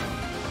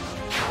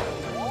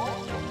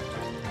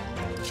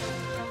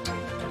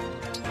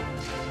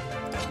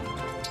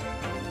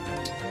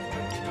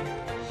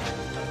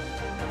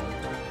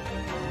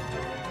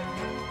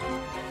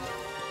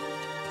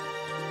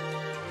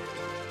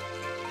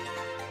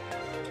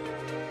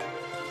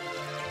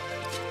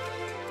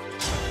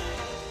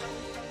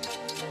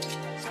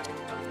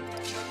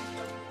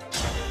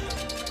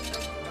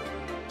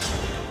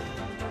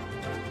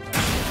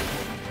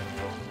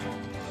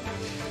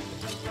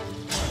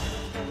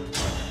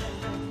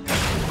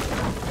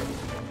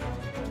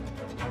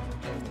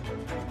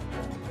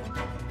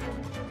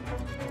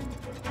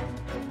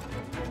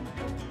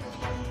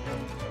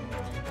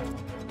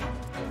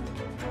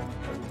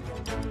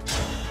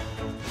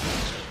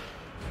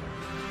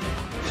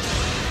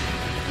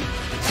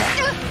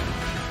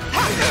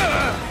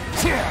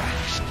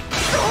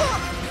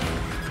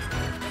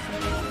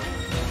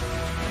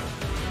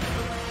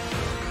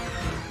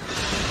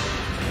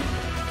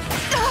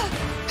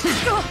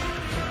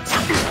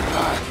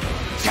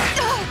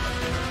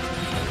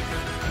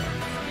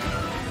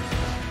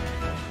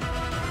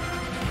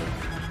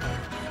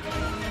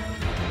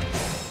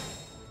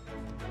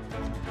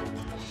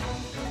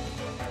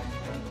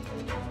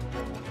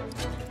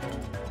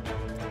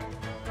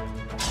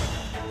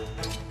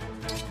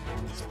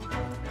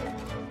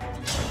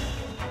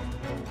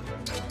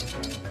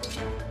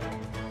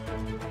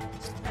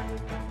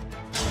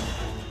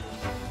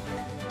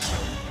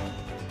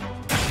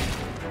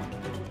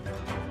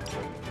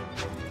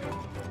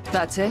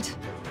 That's it?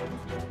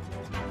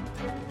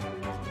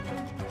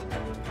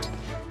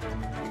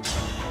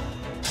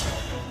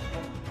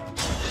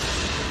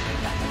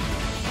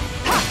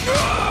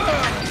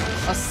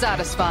 A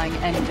satisfying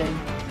ending.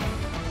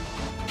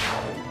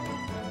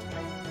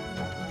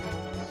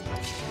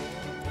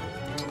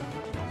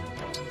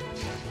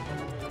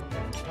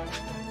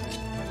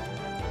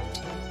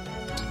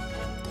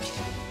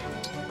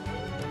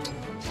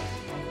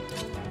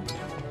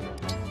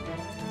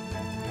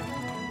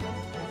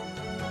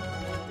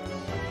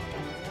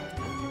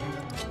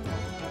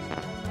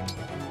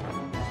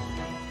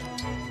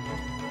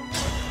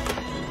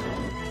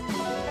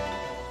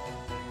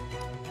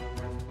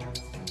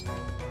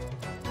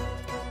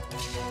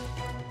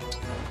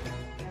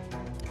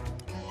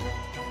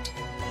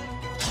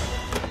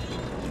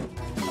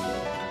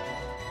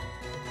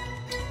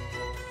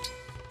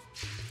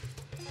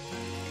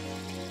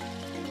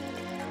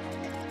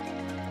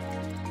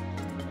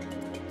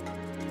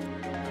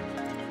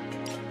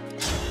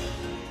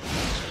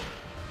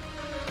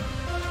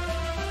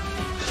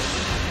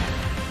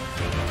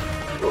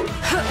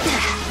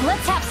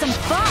 Let's have some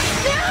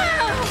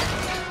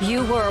fun!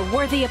 You were a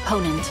worthy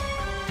opponent.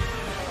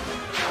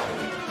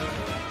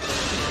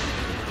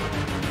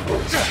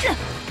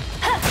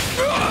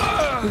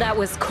 That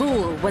was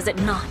cool, was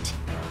it not?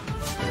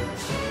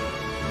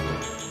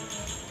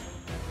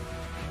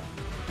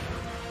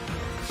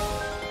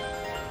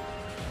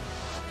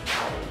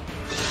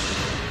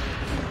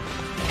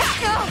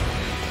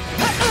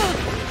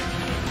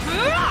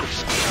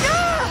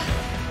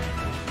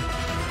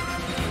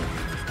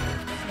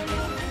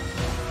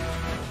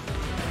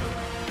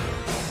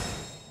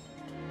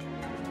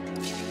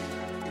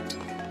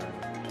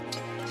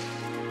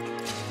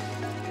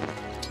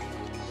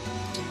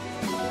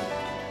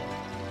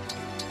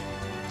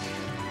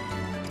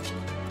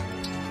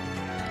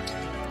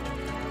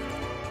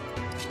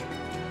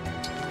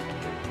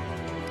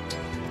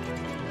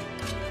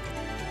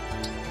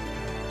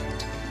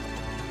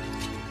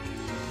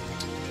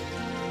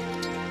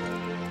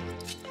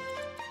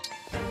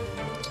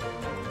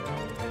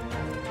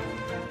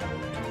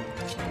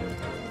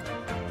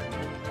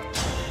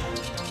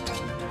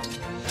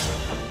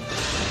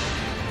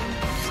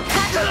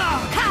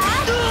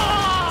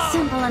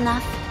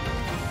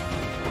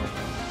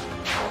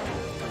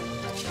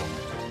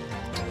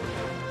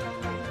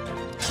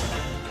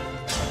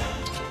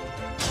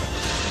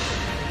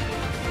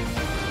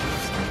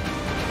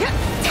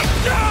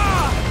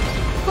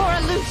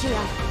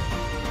 Hortensia!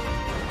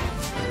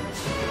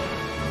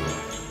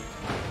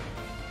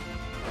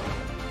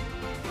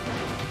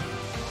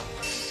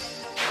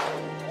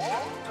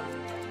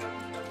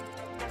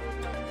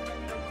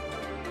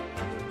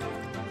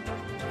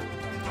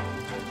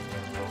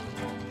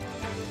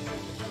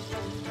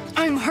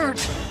 I'm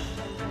hurt.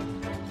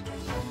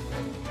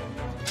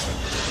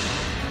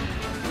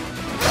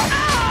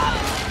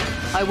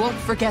 I won't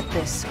forget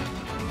this.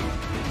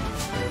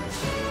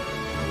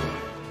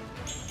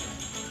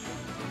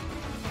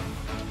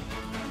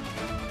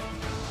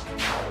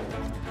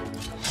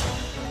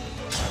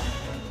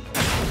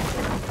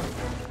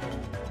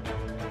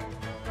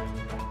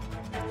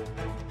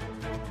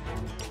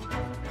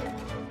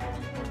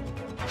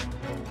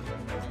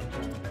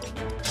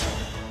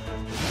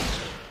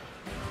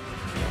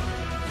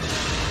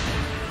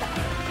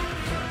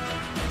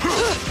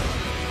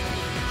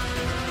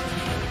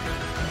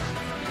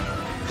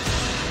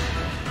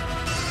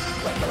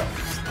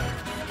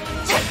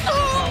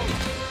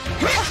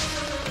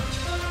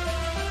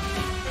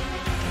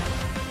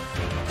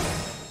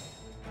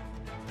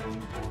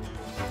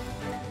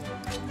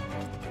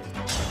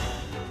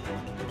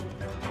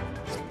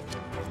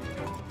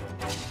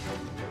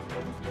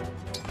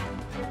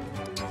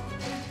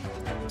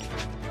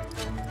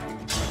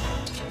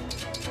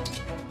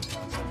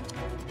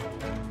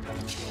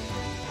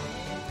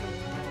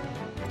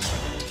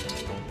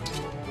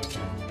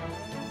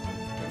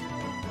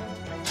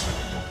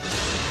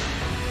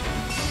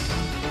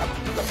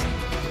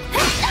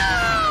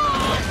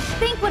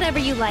 Think whatever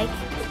you like.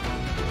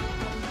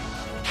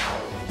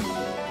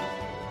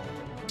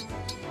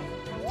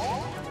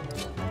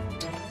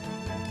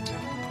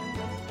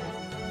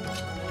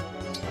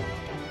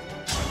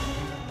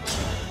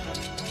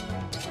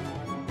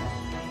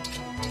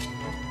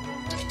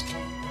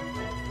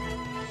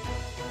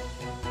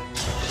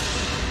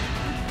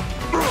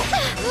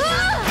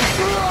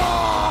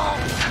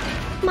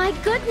 My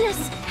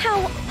goodness, how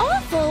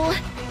awful!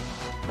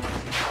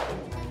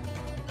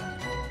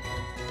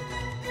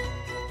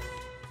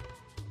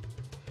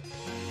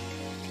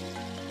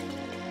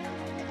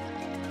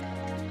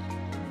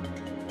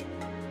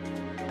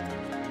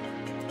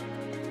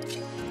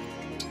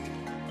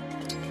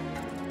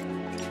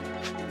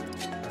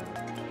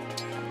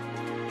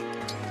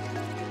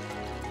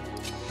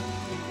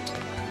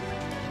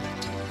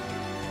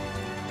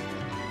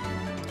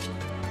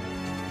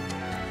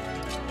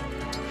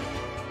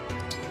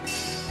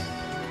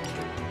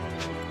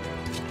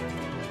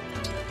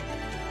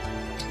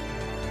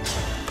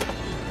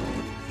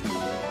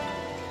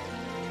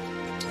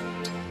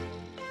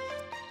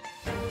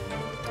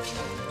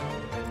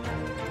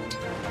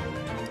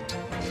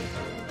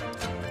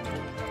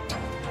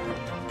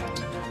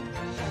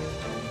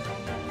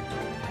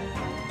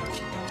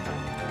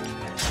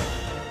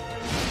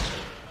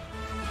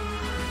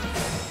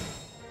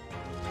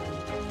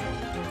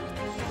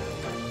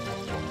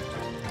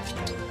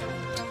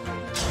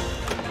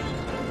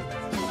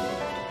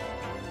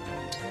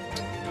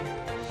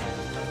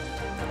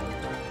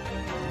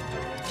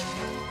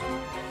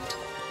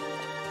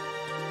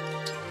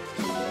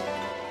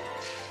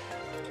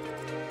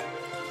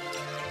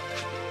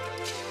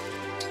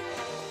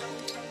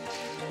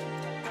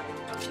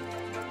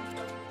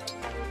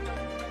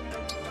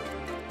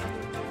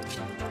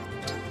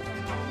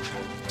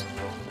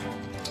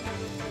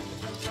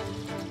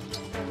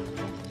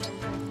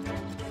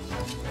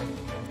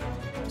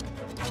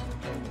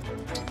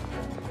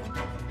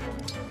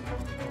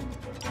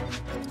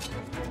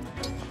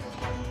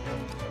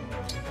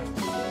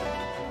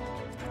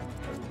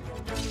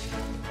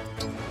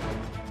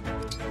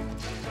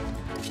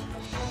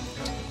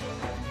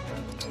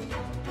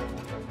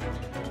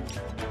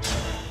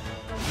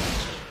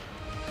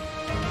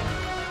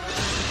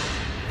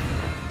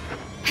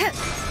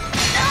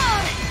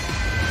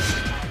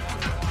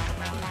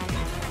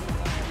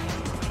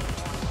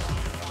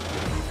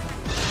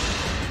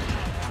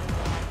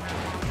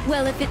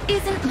 Well, if it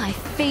isn't my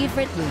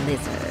favorite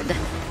lizard,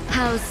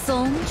 how's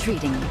Solm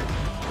treating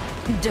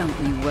you? Don't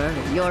you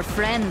worry, your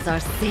friends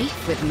are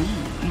safe with me.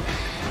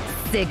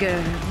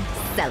 Sigurd,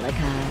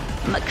 Celica,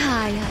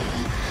 Micaiah,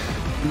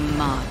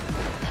 Mark.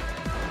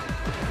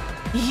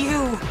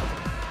 You!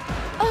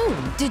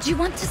 Oh, did you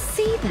want to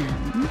see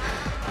them?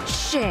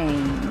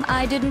 Shame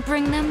I didn't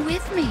bring them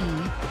with me.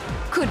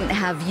 Couldn't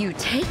have you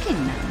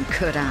taking them,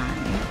 could I?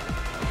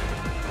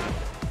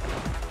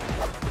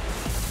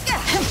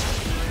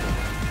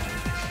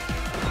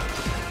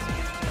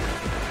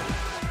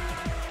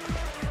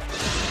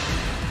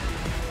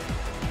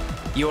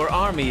 Your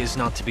army is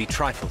not to be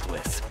trifled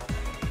with.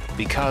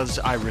 Because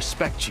I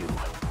respect you,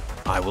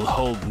 I will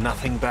hold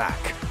nothing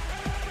back.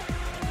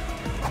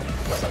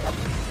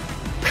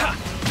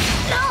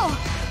 No!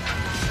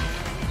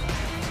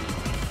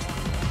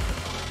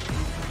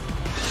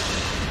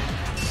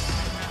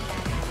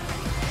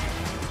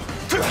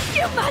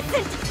 You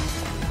mustn't!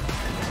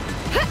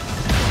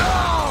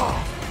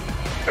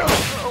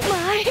 Oh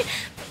my!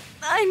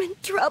 I'm in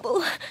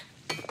trouble.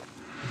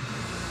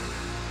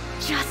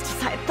 Just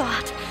as I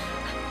thought.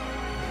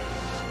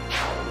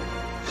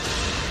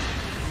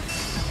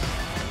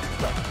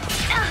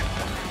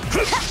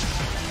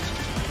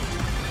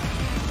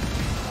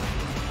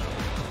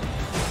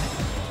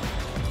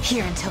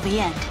 here until the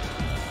end.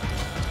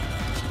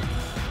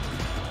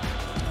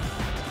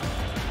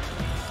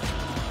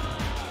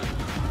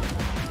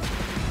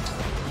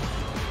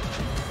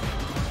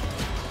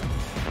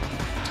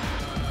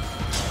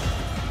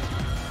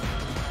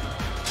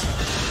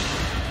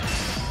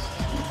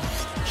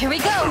 Here we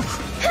go!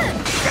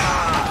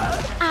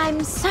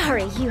 I'm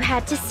sorry you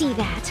had to see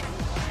that.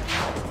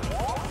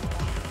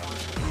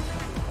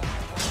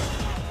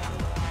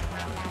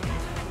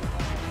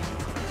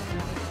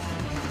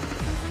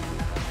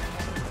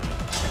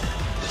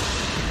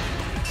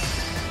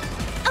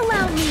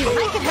 Allow me.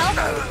 I can help.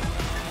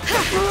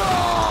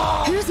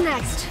 Who's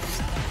next?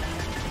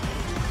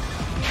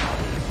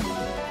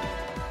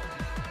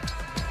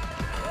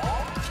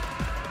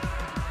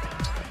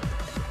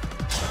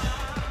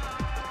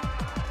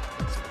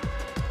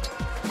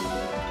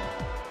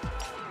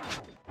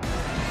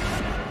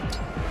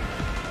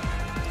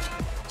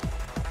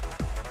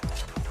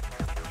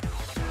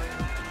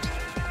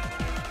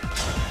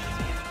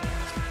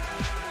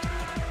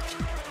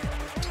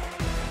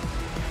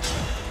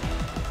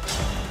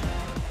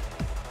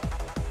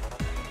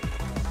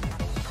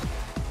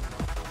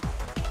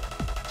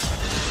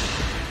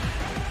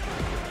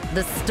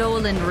 The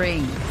stolen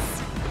rings.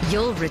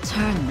 You'll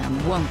return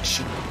them, won't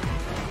you?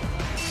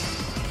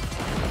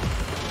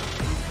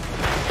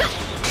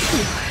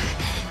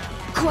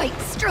 You're quite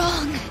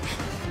strong.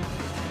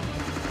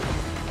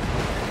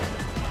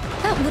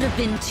 That would have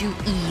been too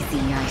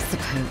easy, I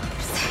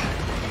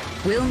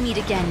suppose. We'll meet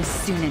again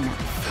soon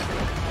enough.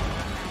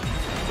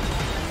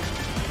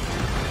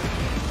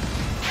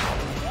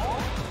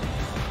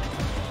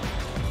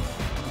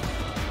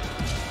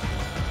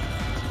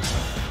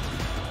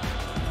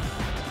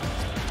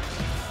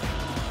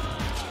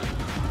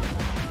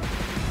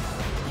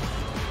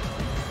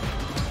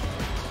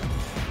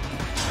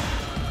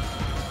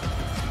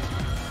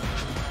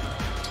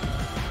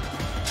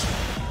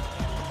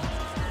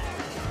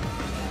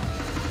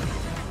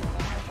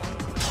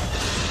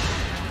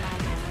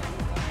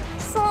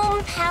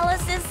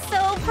 Palace is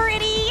so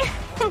pretty.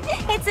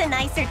 It's a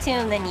nicer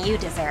tomb than you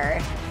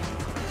deserve.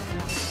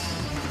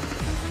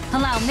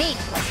 Allow me.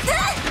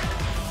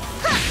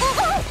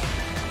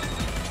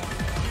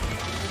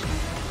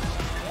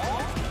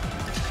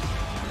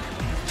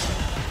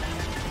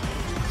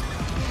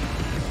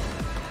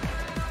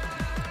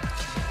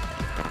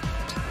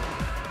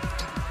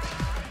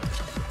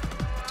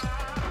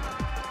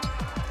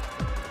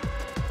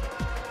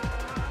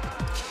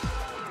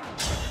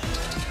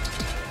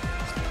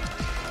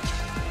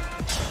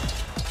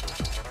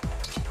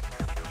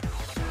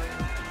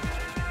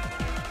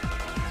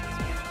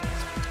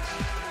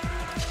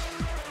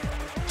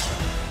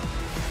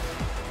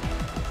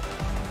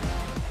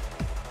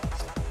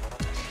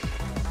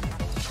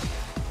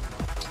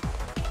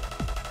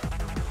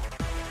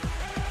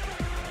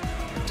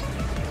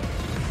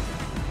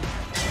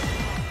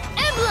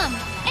 Emblem,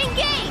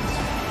 engage!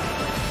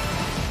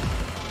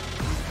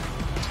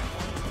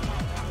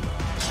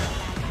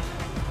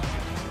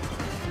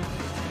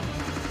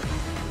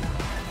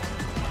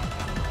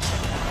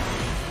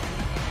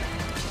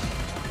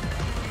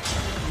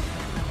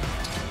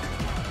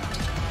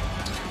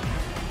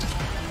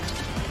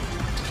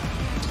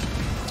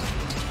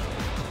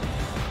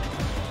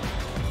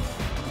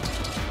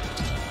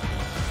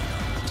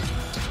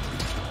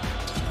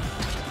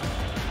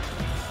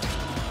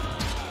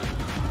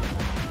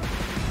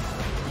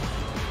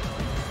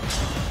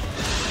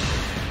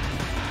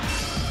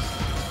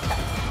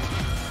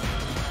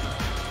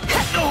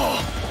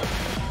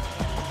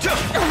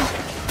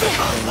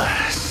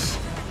 Alas.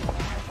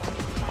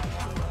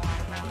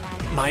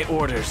 My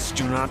orders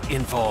do not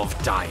involve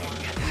dying.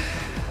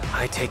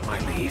 I take my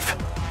leave.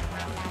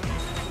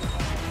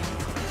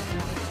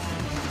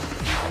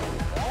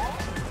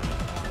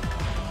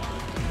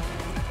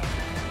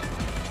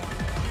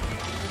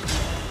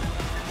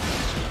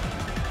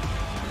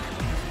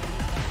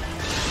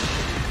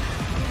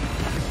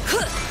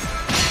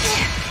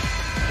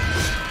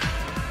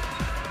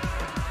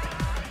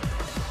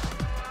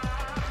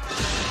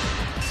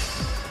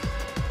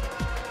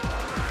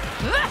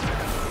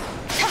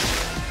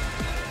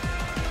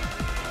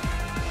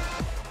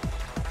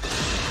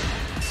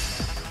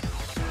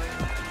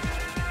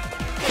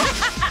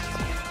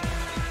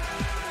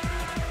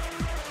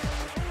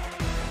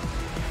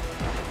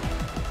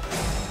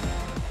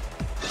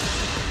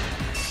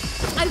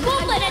 I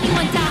won't let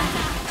anyone die!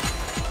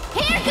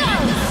 Here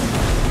goes!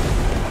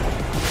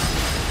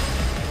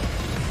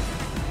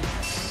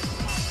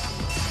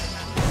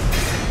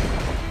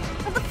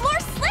 The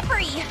floor's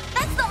slippery.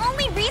 That's the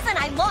only reason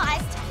I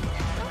lost.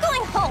 I'm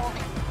going home.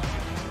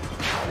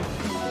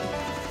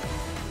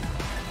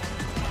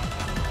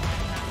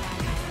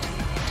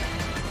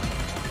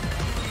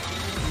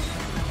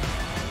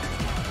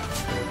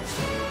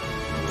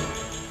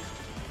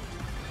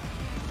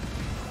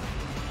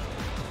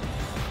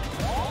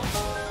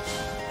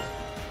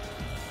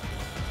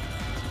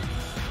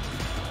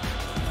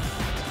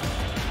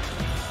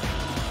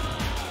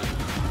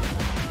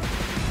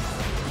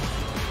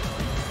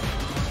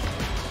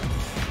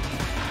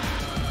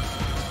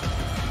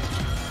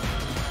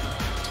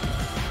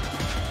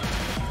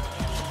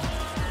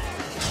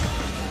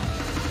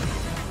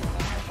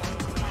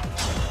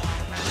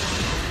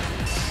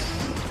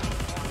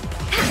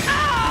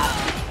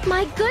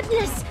 my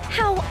goodness,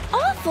 how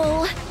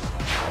awful!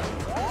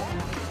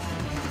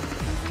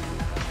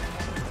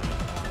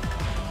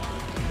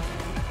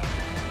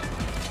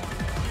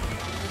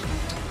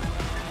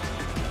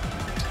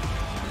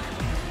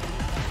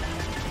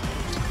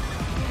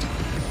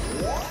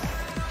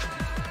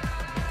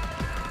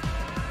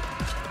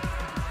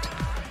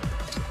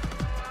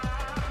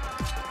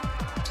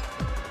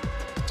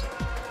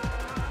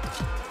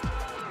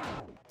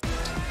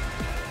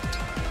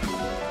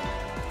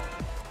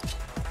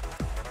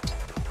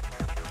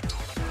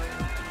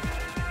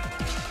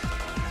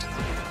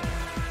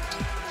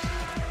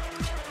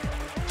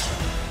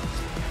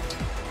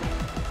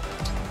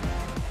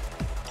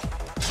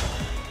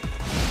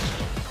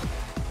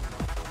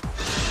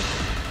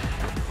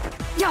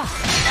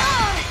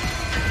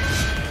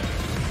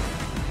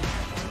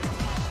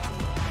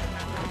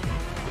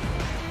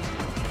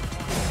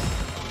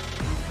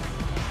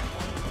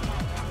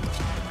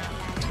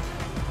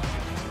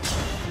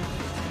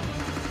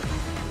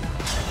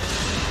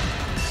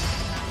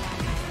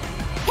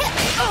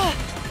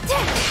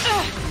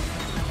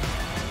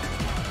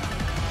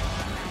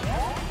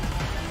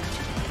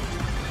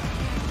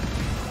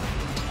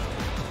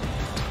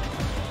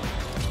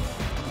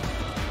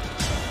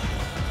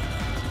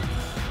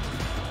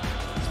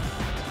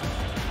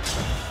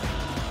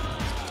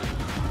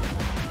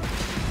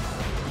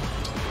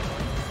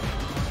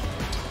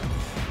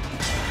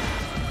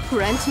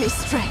 Grant me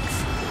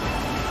strength.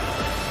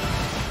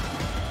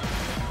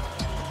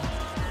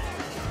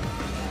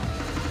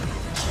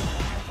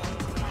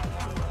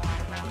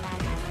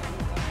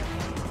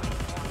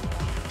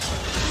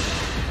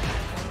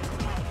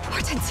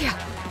 Hortensia,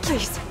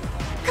 please,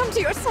 come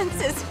to your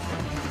senses.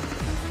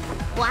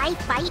 Why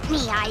fight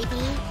me, Ivy?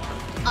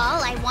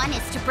 All I want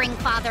is to bring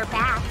Father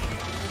back.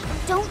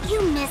 Don't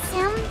you miss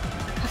him?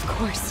 Of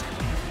course.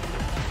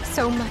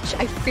 So much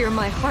I fear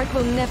my heart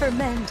will never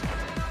mend.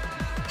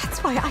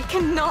 That's why I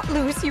cannot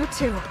lose you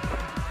two.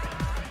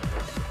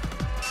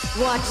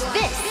 Watch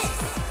this!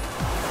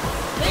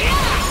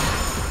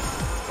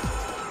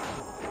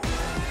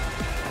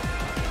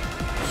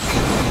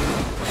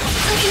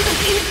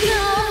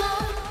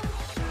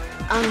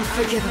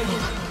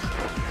 Unforgivable.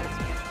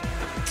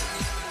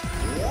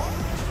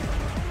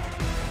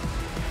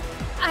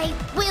 I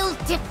will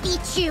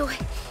defeat you.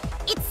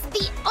 It's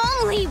the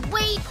only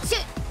way to...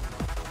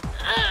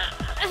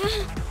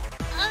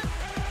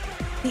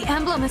 The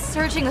emblem is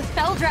surging with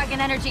Fell Dragon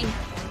energy.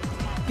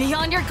 Be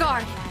on your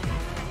guard.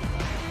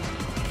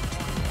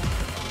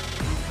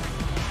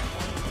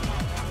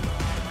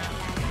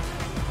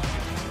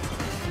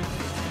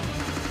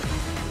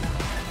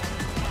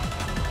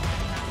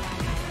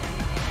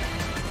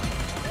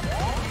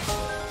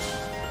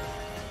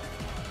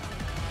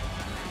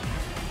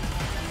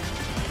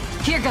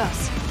 Here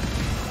goes.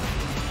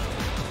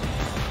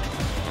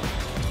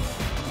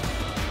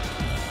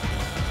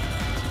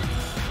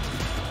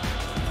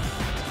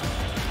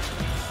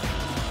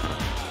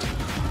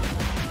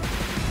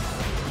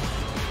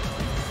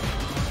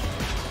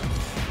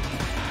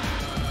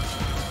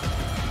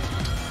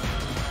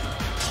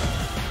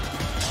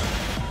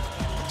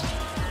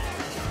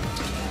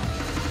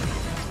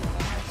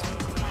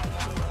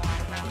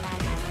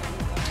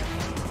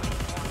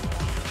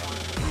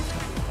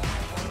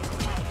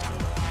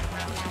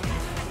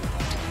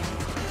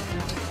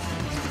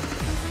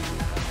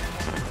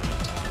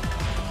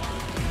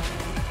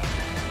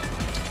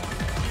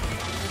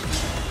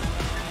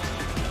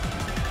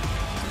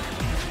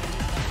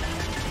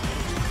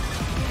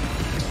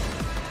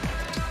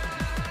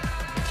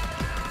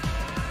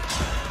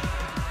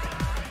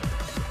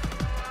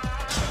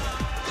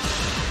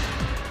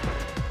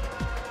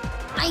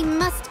 I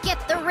must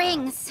get the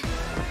rings.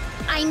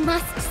 I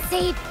must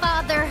save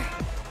Father.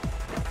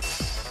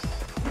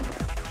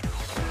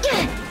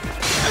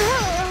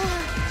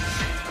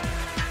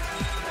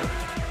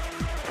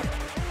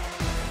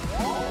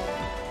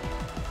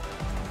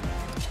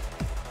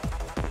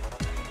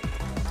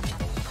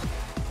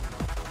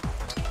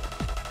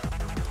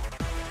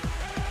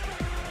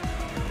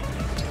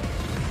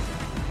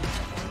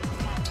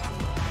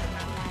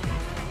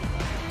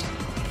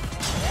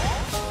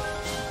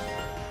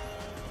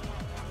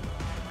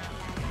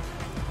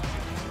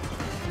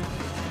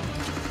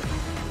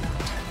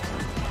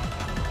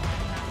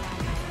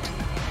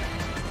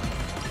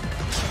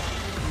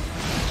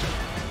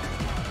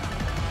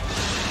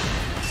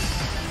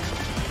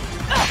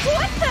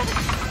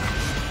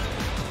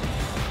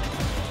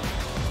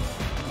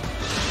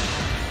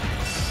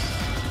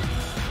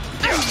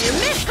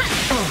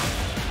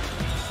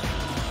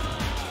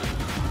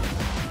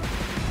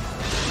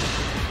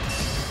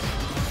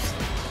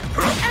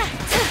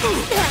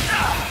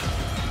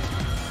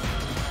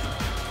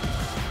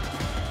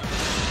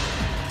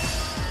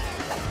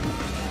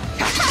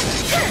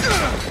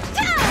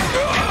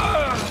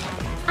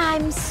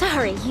 I'm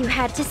sorry you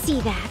had to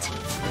see that.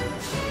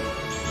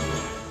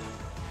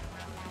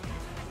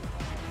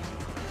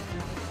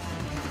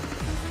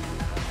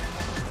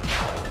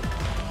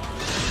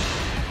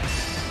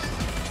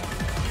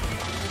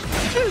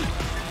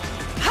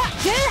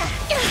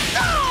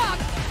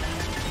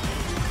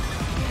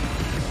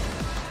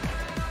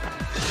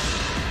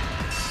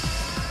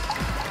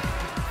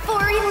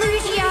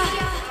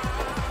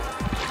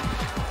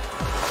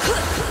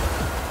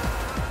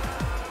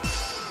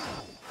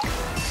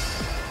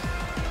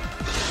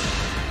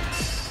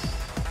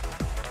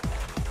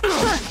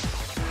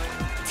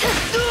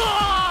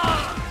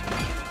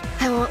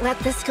 let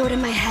this go to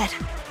my head.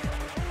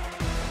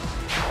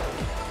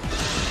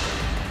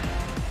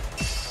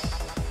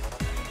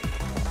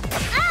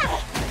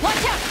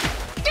 Watch out!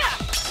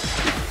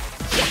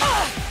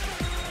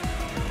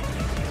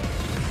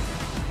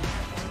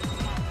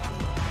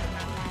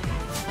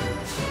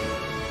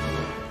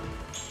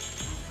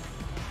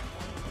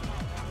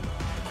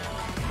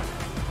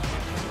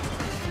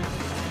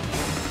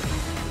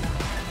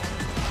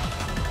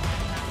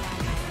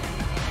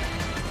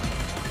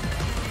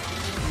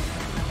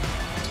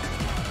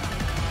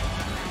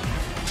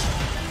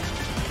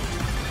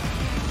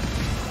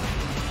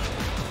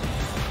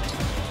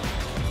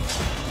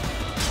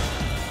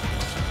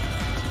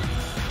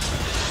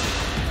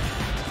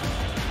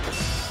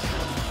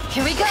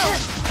 Here we go!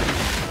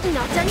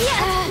 Not done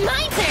yet!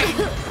 My turn!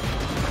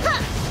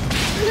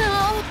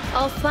 No!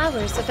 All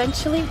flowers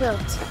eventually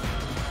wilt.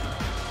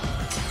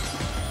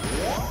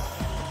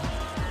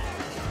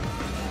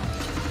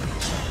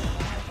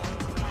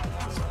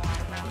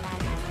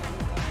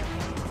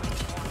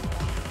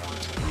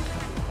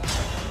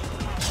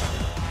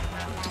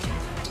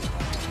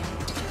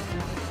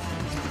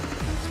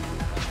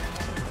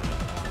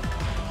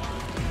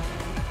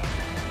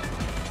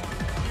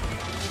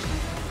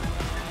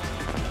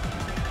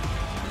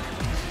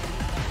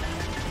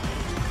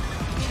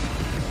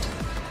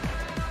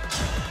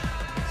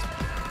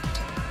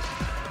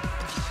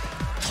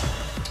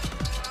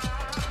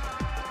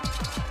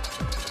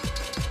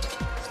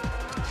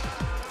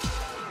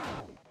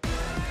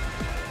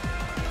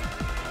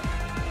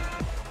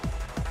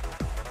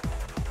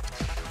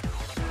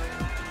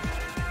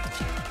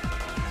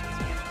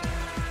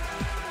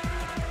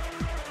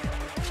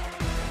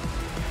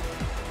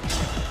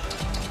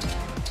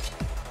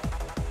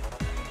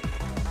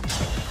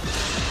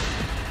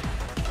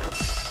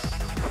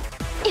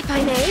 If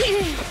I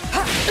may.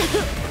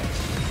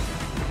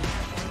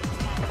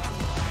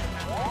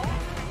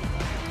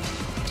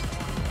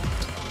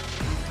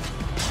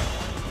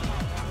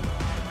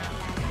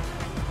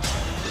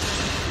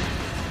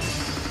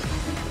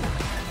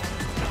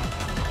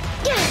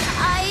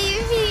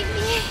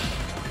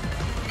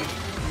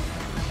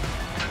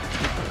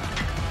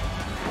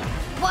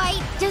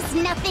 Why does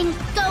nothing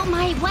go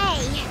my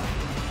way?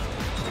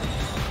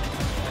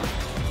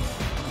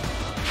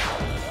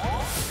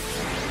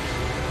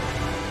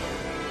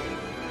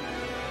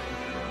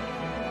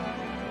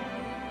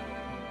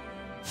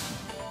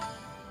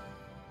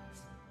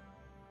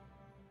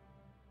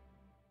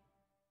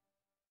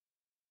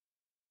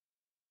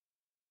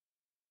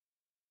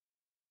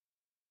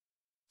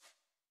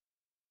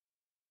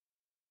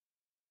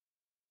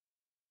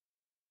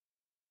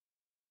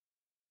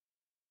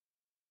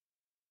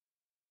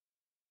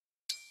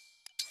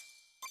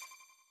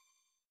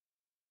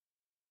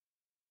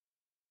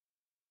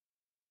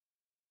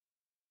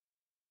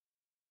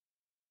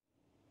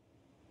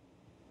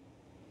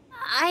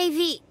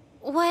 Ivy,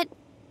 what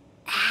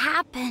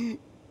happened?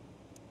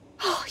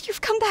 Oh,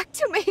 you've come back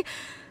to me.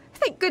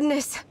 Thank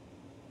goodness.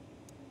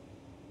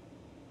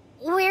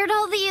 Where'd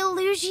all the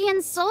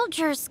Illusian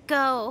soldiers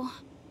go?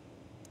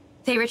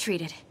 They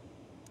retreated.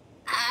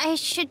 I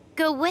should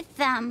go with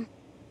them.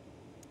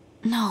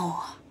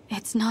 No,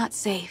 it's not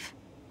safe.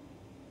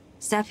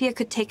 Zephyr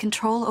could take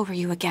control over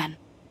you again.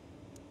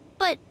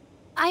 But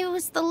I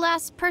was the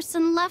last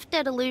person left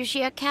at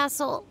Illusia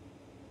Castle.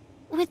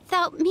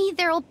 Without me,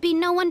 there'll be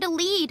no one to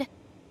lead.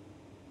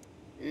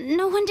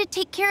 No one to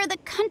take care of the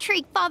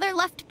country Father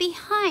left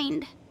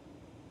behind.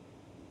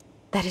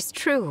 That is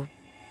true,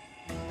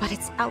 but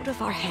it's out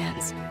of our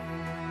hands.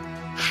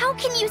 How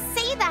can you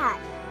say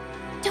that?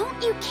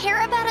 Don't you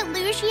care about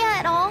Illusia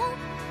at all?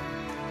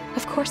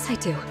 Of course I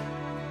do.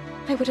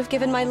 I would have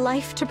given my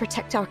life to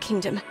protect our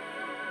kingdom.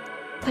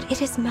 But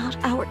it is not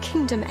our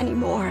kingdom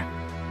anymore.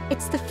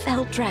 It's the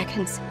Fell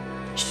Dragons.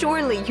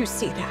 Surely you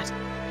see that.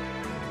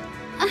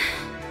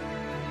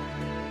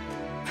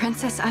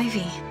 Princess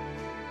Ivy.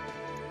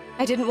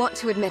 I didn't want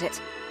to admit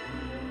it,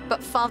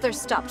 but Father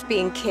stopped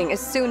being king as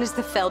soon as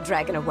the Fell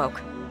Dragon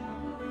awoke.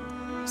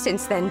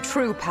 Since then,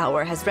 true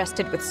power has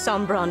rested with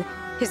Sombron,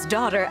 his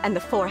daughter, and the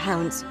Four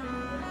Hounds.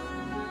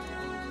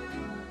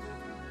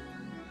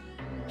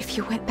 If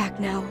you went back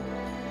now,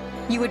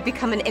 you would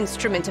become an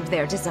instrument of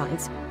their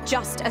designs,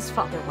 just as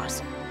Father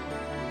was.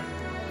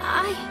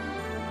 I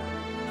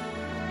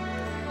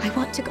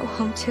want to go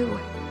home too.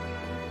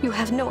 You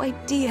have no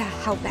idea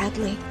how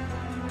badly.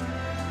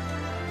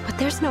 But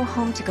there's no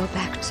home to go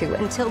back to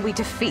until we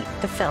defeat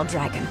the Fell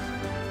Dragon.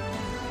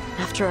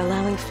 After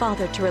allowing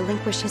Father to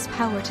relinquish his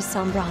power to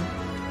Sombron,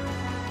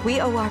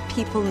 we owe our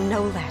people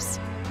no less.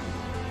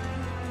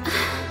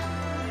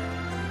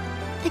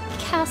 The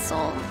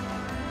castle.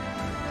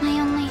 My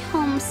only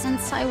home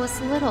since I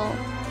was little.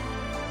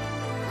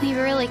 We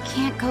really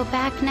can't go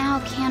back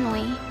now, can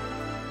we?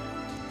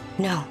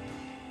 No.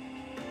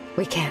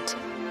 We can't.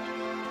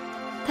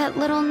 That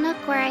little nook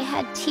where I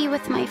had tea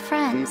with my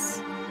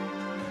friends.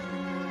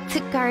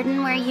 The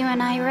garden where you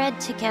and I read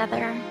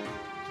together.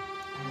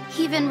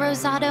 Even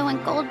Rosado and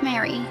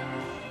Goldmary.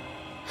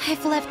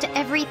 I've left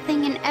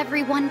everything and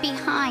everyone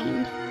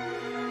behind.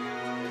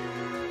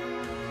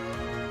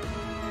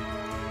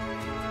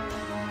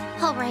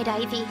 All right,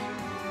 Ivy.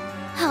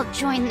 I'll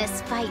join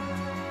this fight.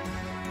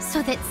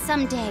 So that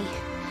someday,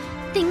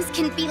 things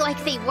can be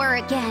like they were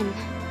again.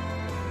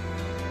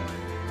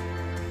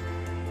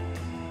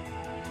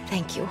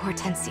 Thank you,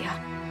 Hortensia.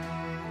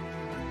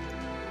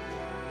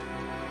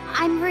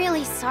 I'm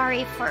really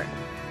sorry for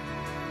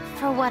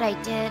what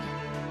I did.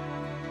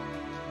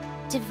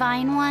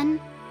 Divine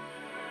One,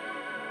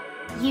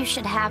 you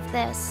should have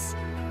this.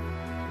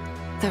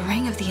 The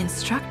ring of the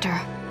instructor.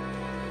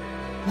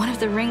 One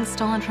of the rings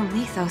stolen from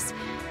Lethos.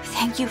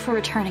 Thank you for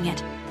returning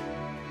it.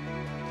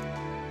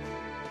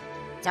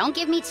 Don't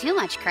give me too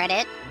much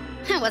credit.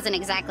 I wasn't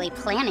exactly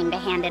planning to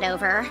hand it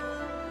over.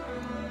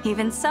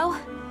 Even so,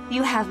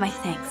 you have my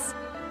thanks.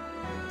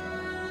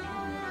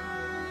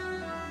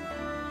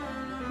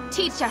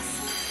 Teach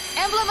us!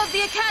 Emblem of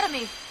the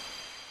Academy!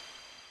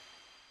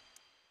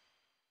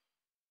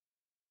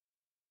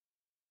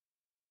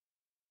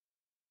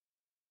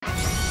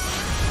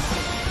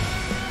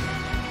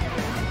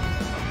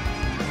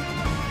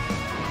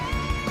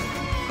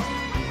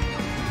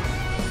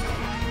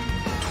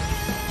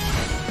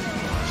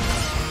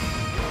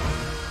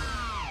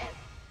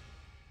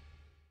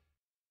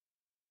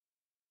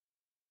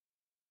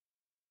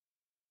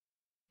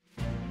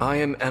 I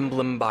am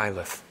Emblem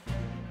Byleth.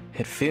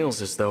 It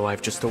feels as though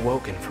I've just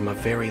awoken from a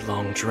very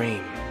long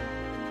dream.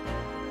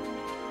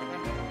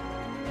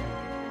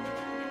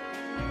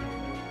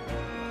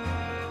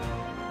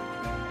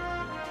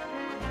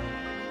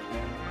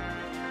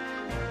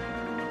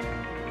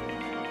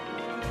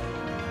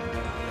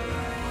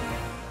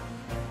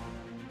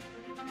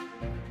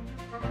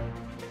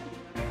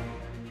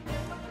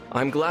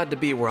 I'm glad to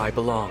be where I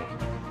belong,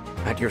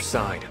 at your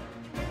side.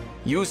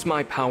 Use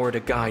my power to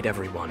guide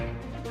everyone.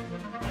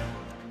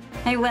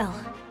 I will.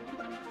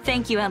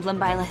 Thank you, Emblem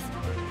Byleth.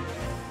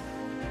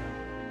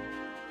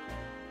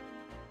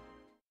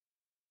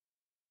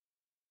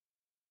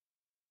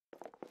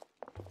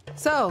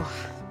 So,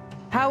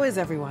 how is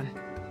everyone?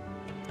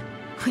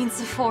 Queen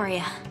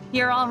Sephoria,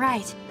 you're all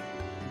right.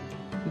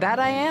 That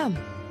I am.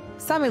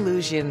 Some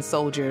Illusion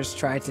soldiers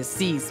tried to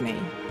seize me,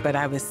 but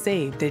I was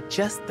saved at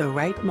just the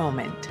right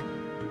moment.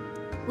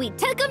 We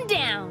took him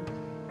down!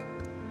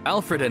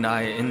 Alfred and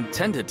I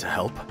intended to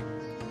help.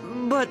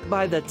 But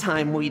by the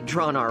time we'd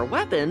drawn our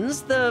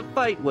weapons, the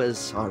fight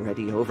was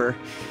already over.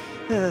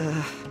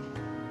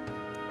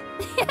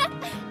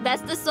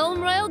 That's the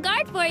Soulm Royal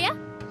Guard for ya.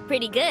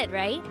 Pretty good,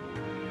 right?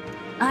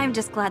 I'm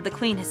just glad the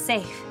Queen is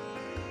safe.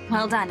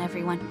 Well done,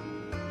 everyone.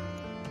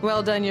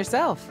 Well done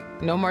yourself.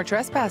 No more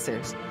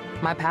trespassers.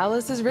 My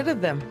palace is rid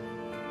of them.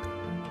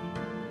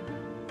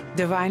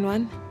 Divine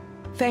One,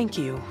 thank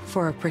you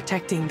for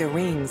protecting the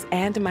rings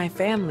and my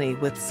family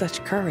with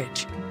such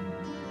courage.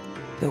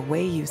 The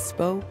way you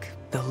spoke,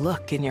 the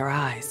look in your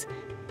eyes.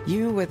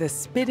 You were the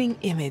spitting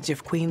image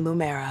of Queen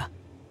Lumera.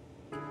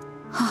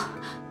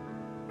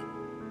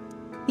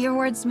 Your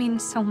words mean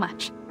so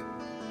much.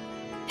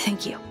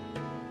 Thank you.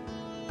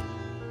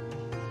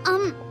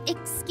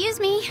 Excuse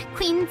me,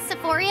 Queen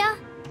Sephoria?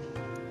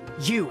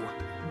 You!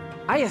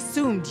 I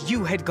assumed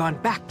you had gone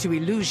back to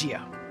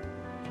Illusia.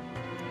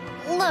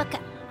 Look,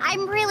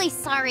 I'm really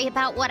sorry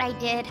about what I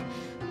did.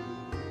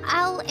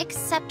 I'll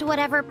accept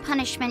whatever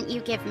punishment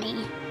you give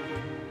me.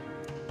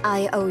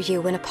 I owe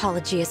you an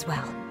apology as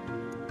well.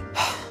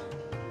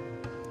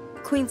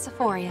 Queen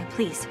Sephoria,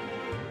 please.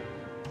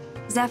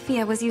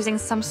 Zephyr was using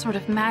some sort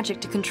of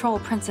magic to control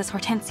Princess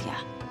Hortensia.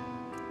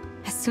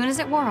 As soon as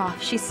it wore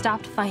off, she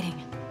stopped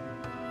fighting.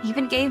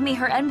 Even gave me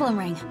her emblem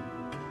ring.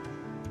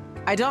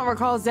 I don't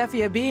recall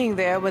Zephyr being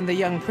there when the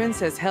young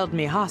princess held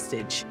me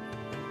hostage.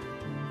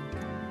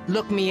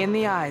 Look me in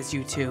the eyes,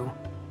 you two.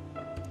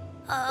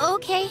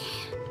 Okay.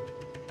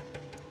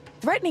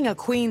 Threatening a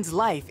queen's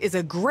life is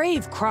a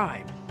grave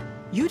crime.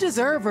 You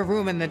deserve a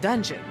room in the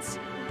dungeons.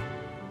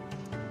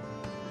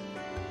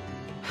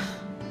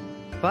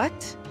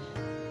 But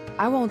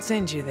I won't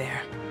send you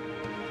there.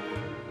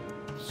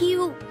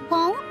 You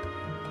won't?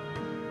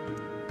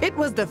 It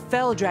was the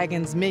Fell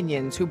Dragon's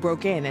minions who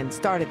broke in and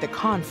started the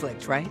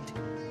conflict, right?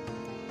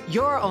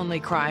 Your only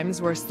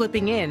crimes were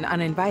slipping in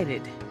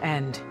uninvited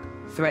and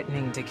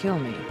threatening to kill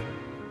me.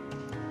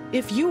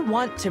 If you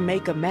want to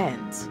make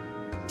amends,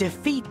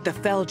 defeat the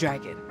Fell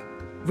Dragon.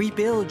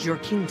 Rebuild your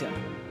kingdom.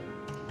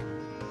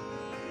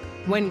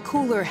 When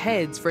cooler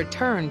heads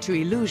return to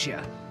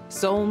Illusia,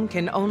 Soulm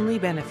can only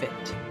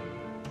benefit.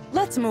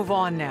 Let's move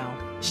on now,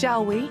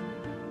 shall we?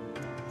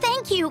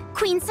 Thank you,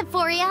 Queen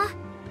Sephoria.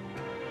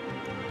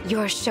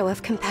 Your show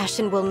of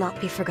compassion will not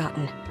be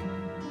forgotten.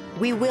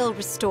 We will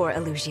restore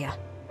Illusia.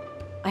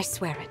 I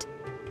swear it.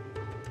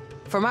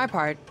 For my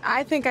part,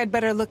 I think I'd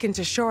better look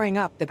into shoring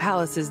up the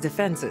palace's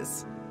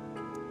defenses.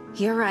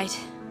 You're right.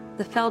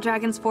 The Fell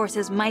Dragon's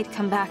forces might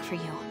come back for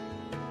you.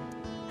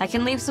 I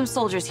can leave some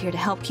soldiers here to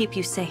help keep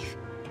you safe.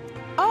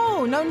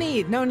 Oh, no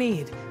need, no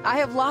need. I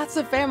have lots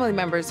of family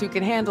members who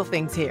can handle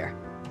things here.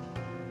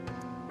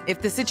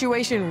 If the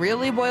situation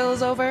really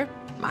boils over,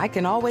 I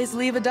can always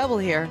leave a double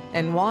here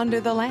and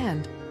wander the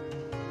land.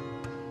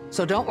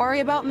 So don't worry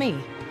about me.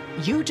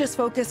 You just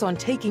focus on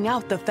taking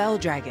out the Fell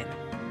Dragon.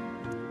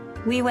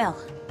 We will.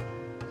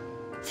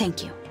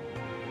 Thank you.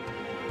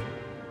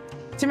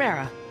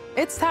 Tamara,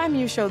 it's time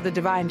you show the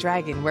Divine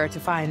Dragon where to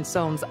find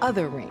Soam's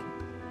other ring.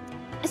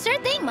 Sure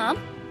thing, Mom.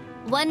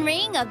 One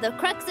ring of the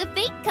Crux of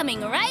Fate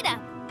coming right up.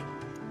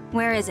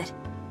 Where is it?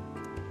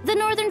 The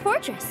Northern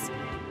Fortress.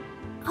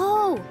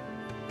 Oh,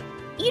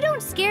 you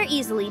don't scare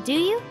easily, do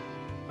you?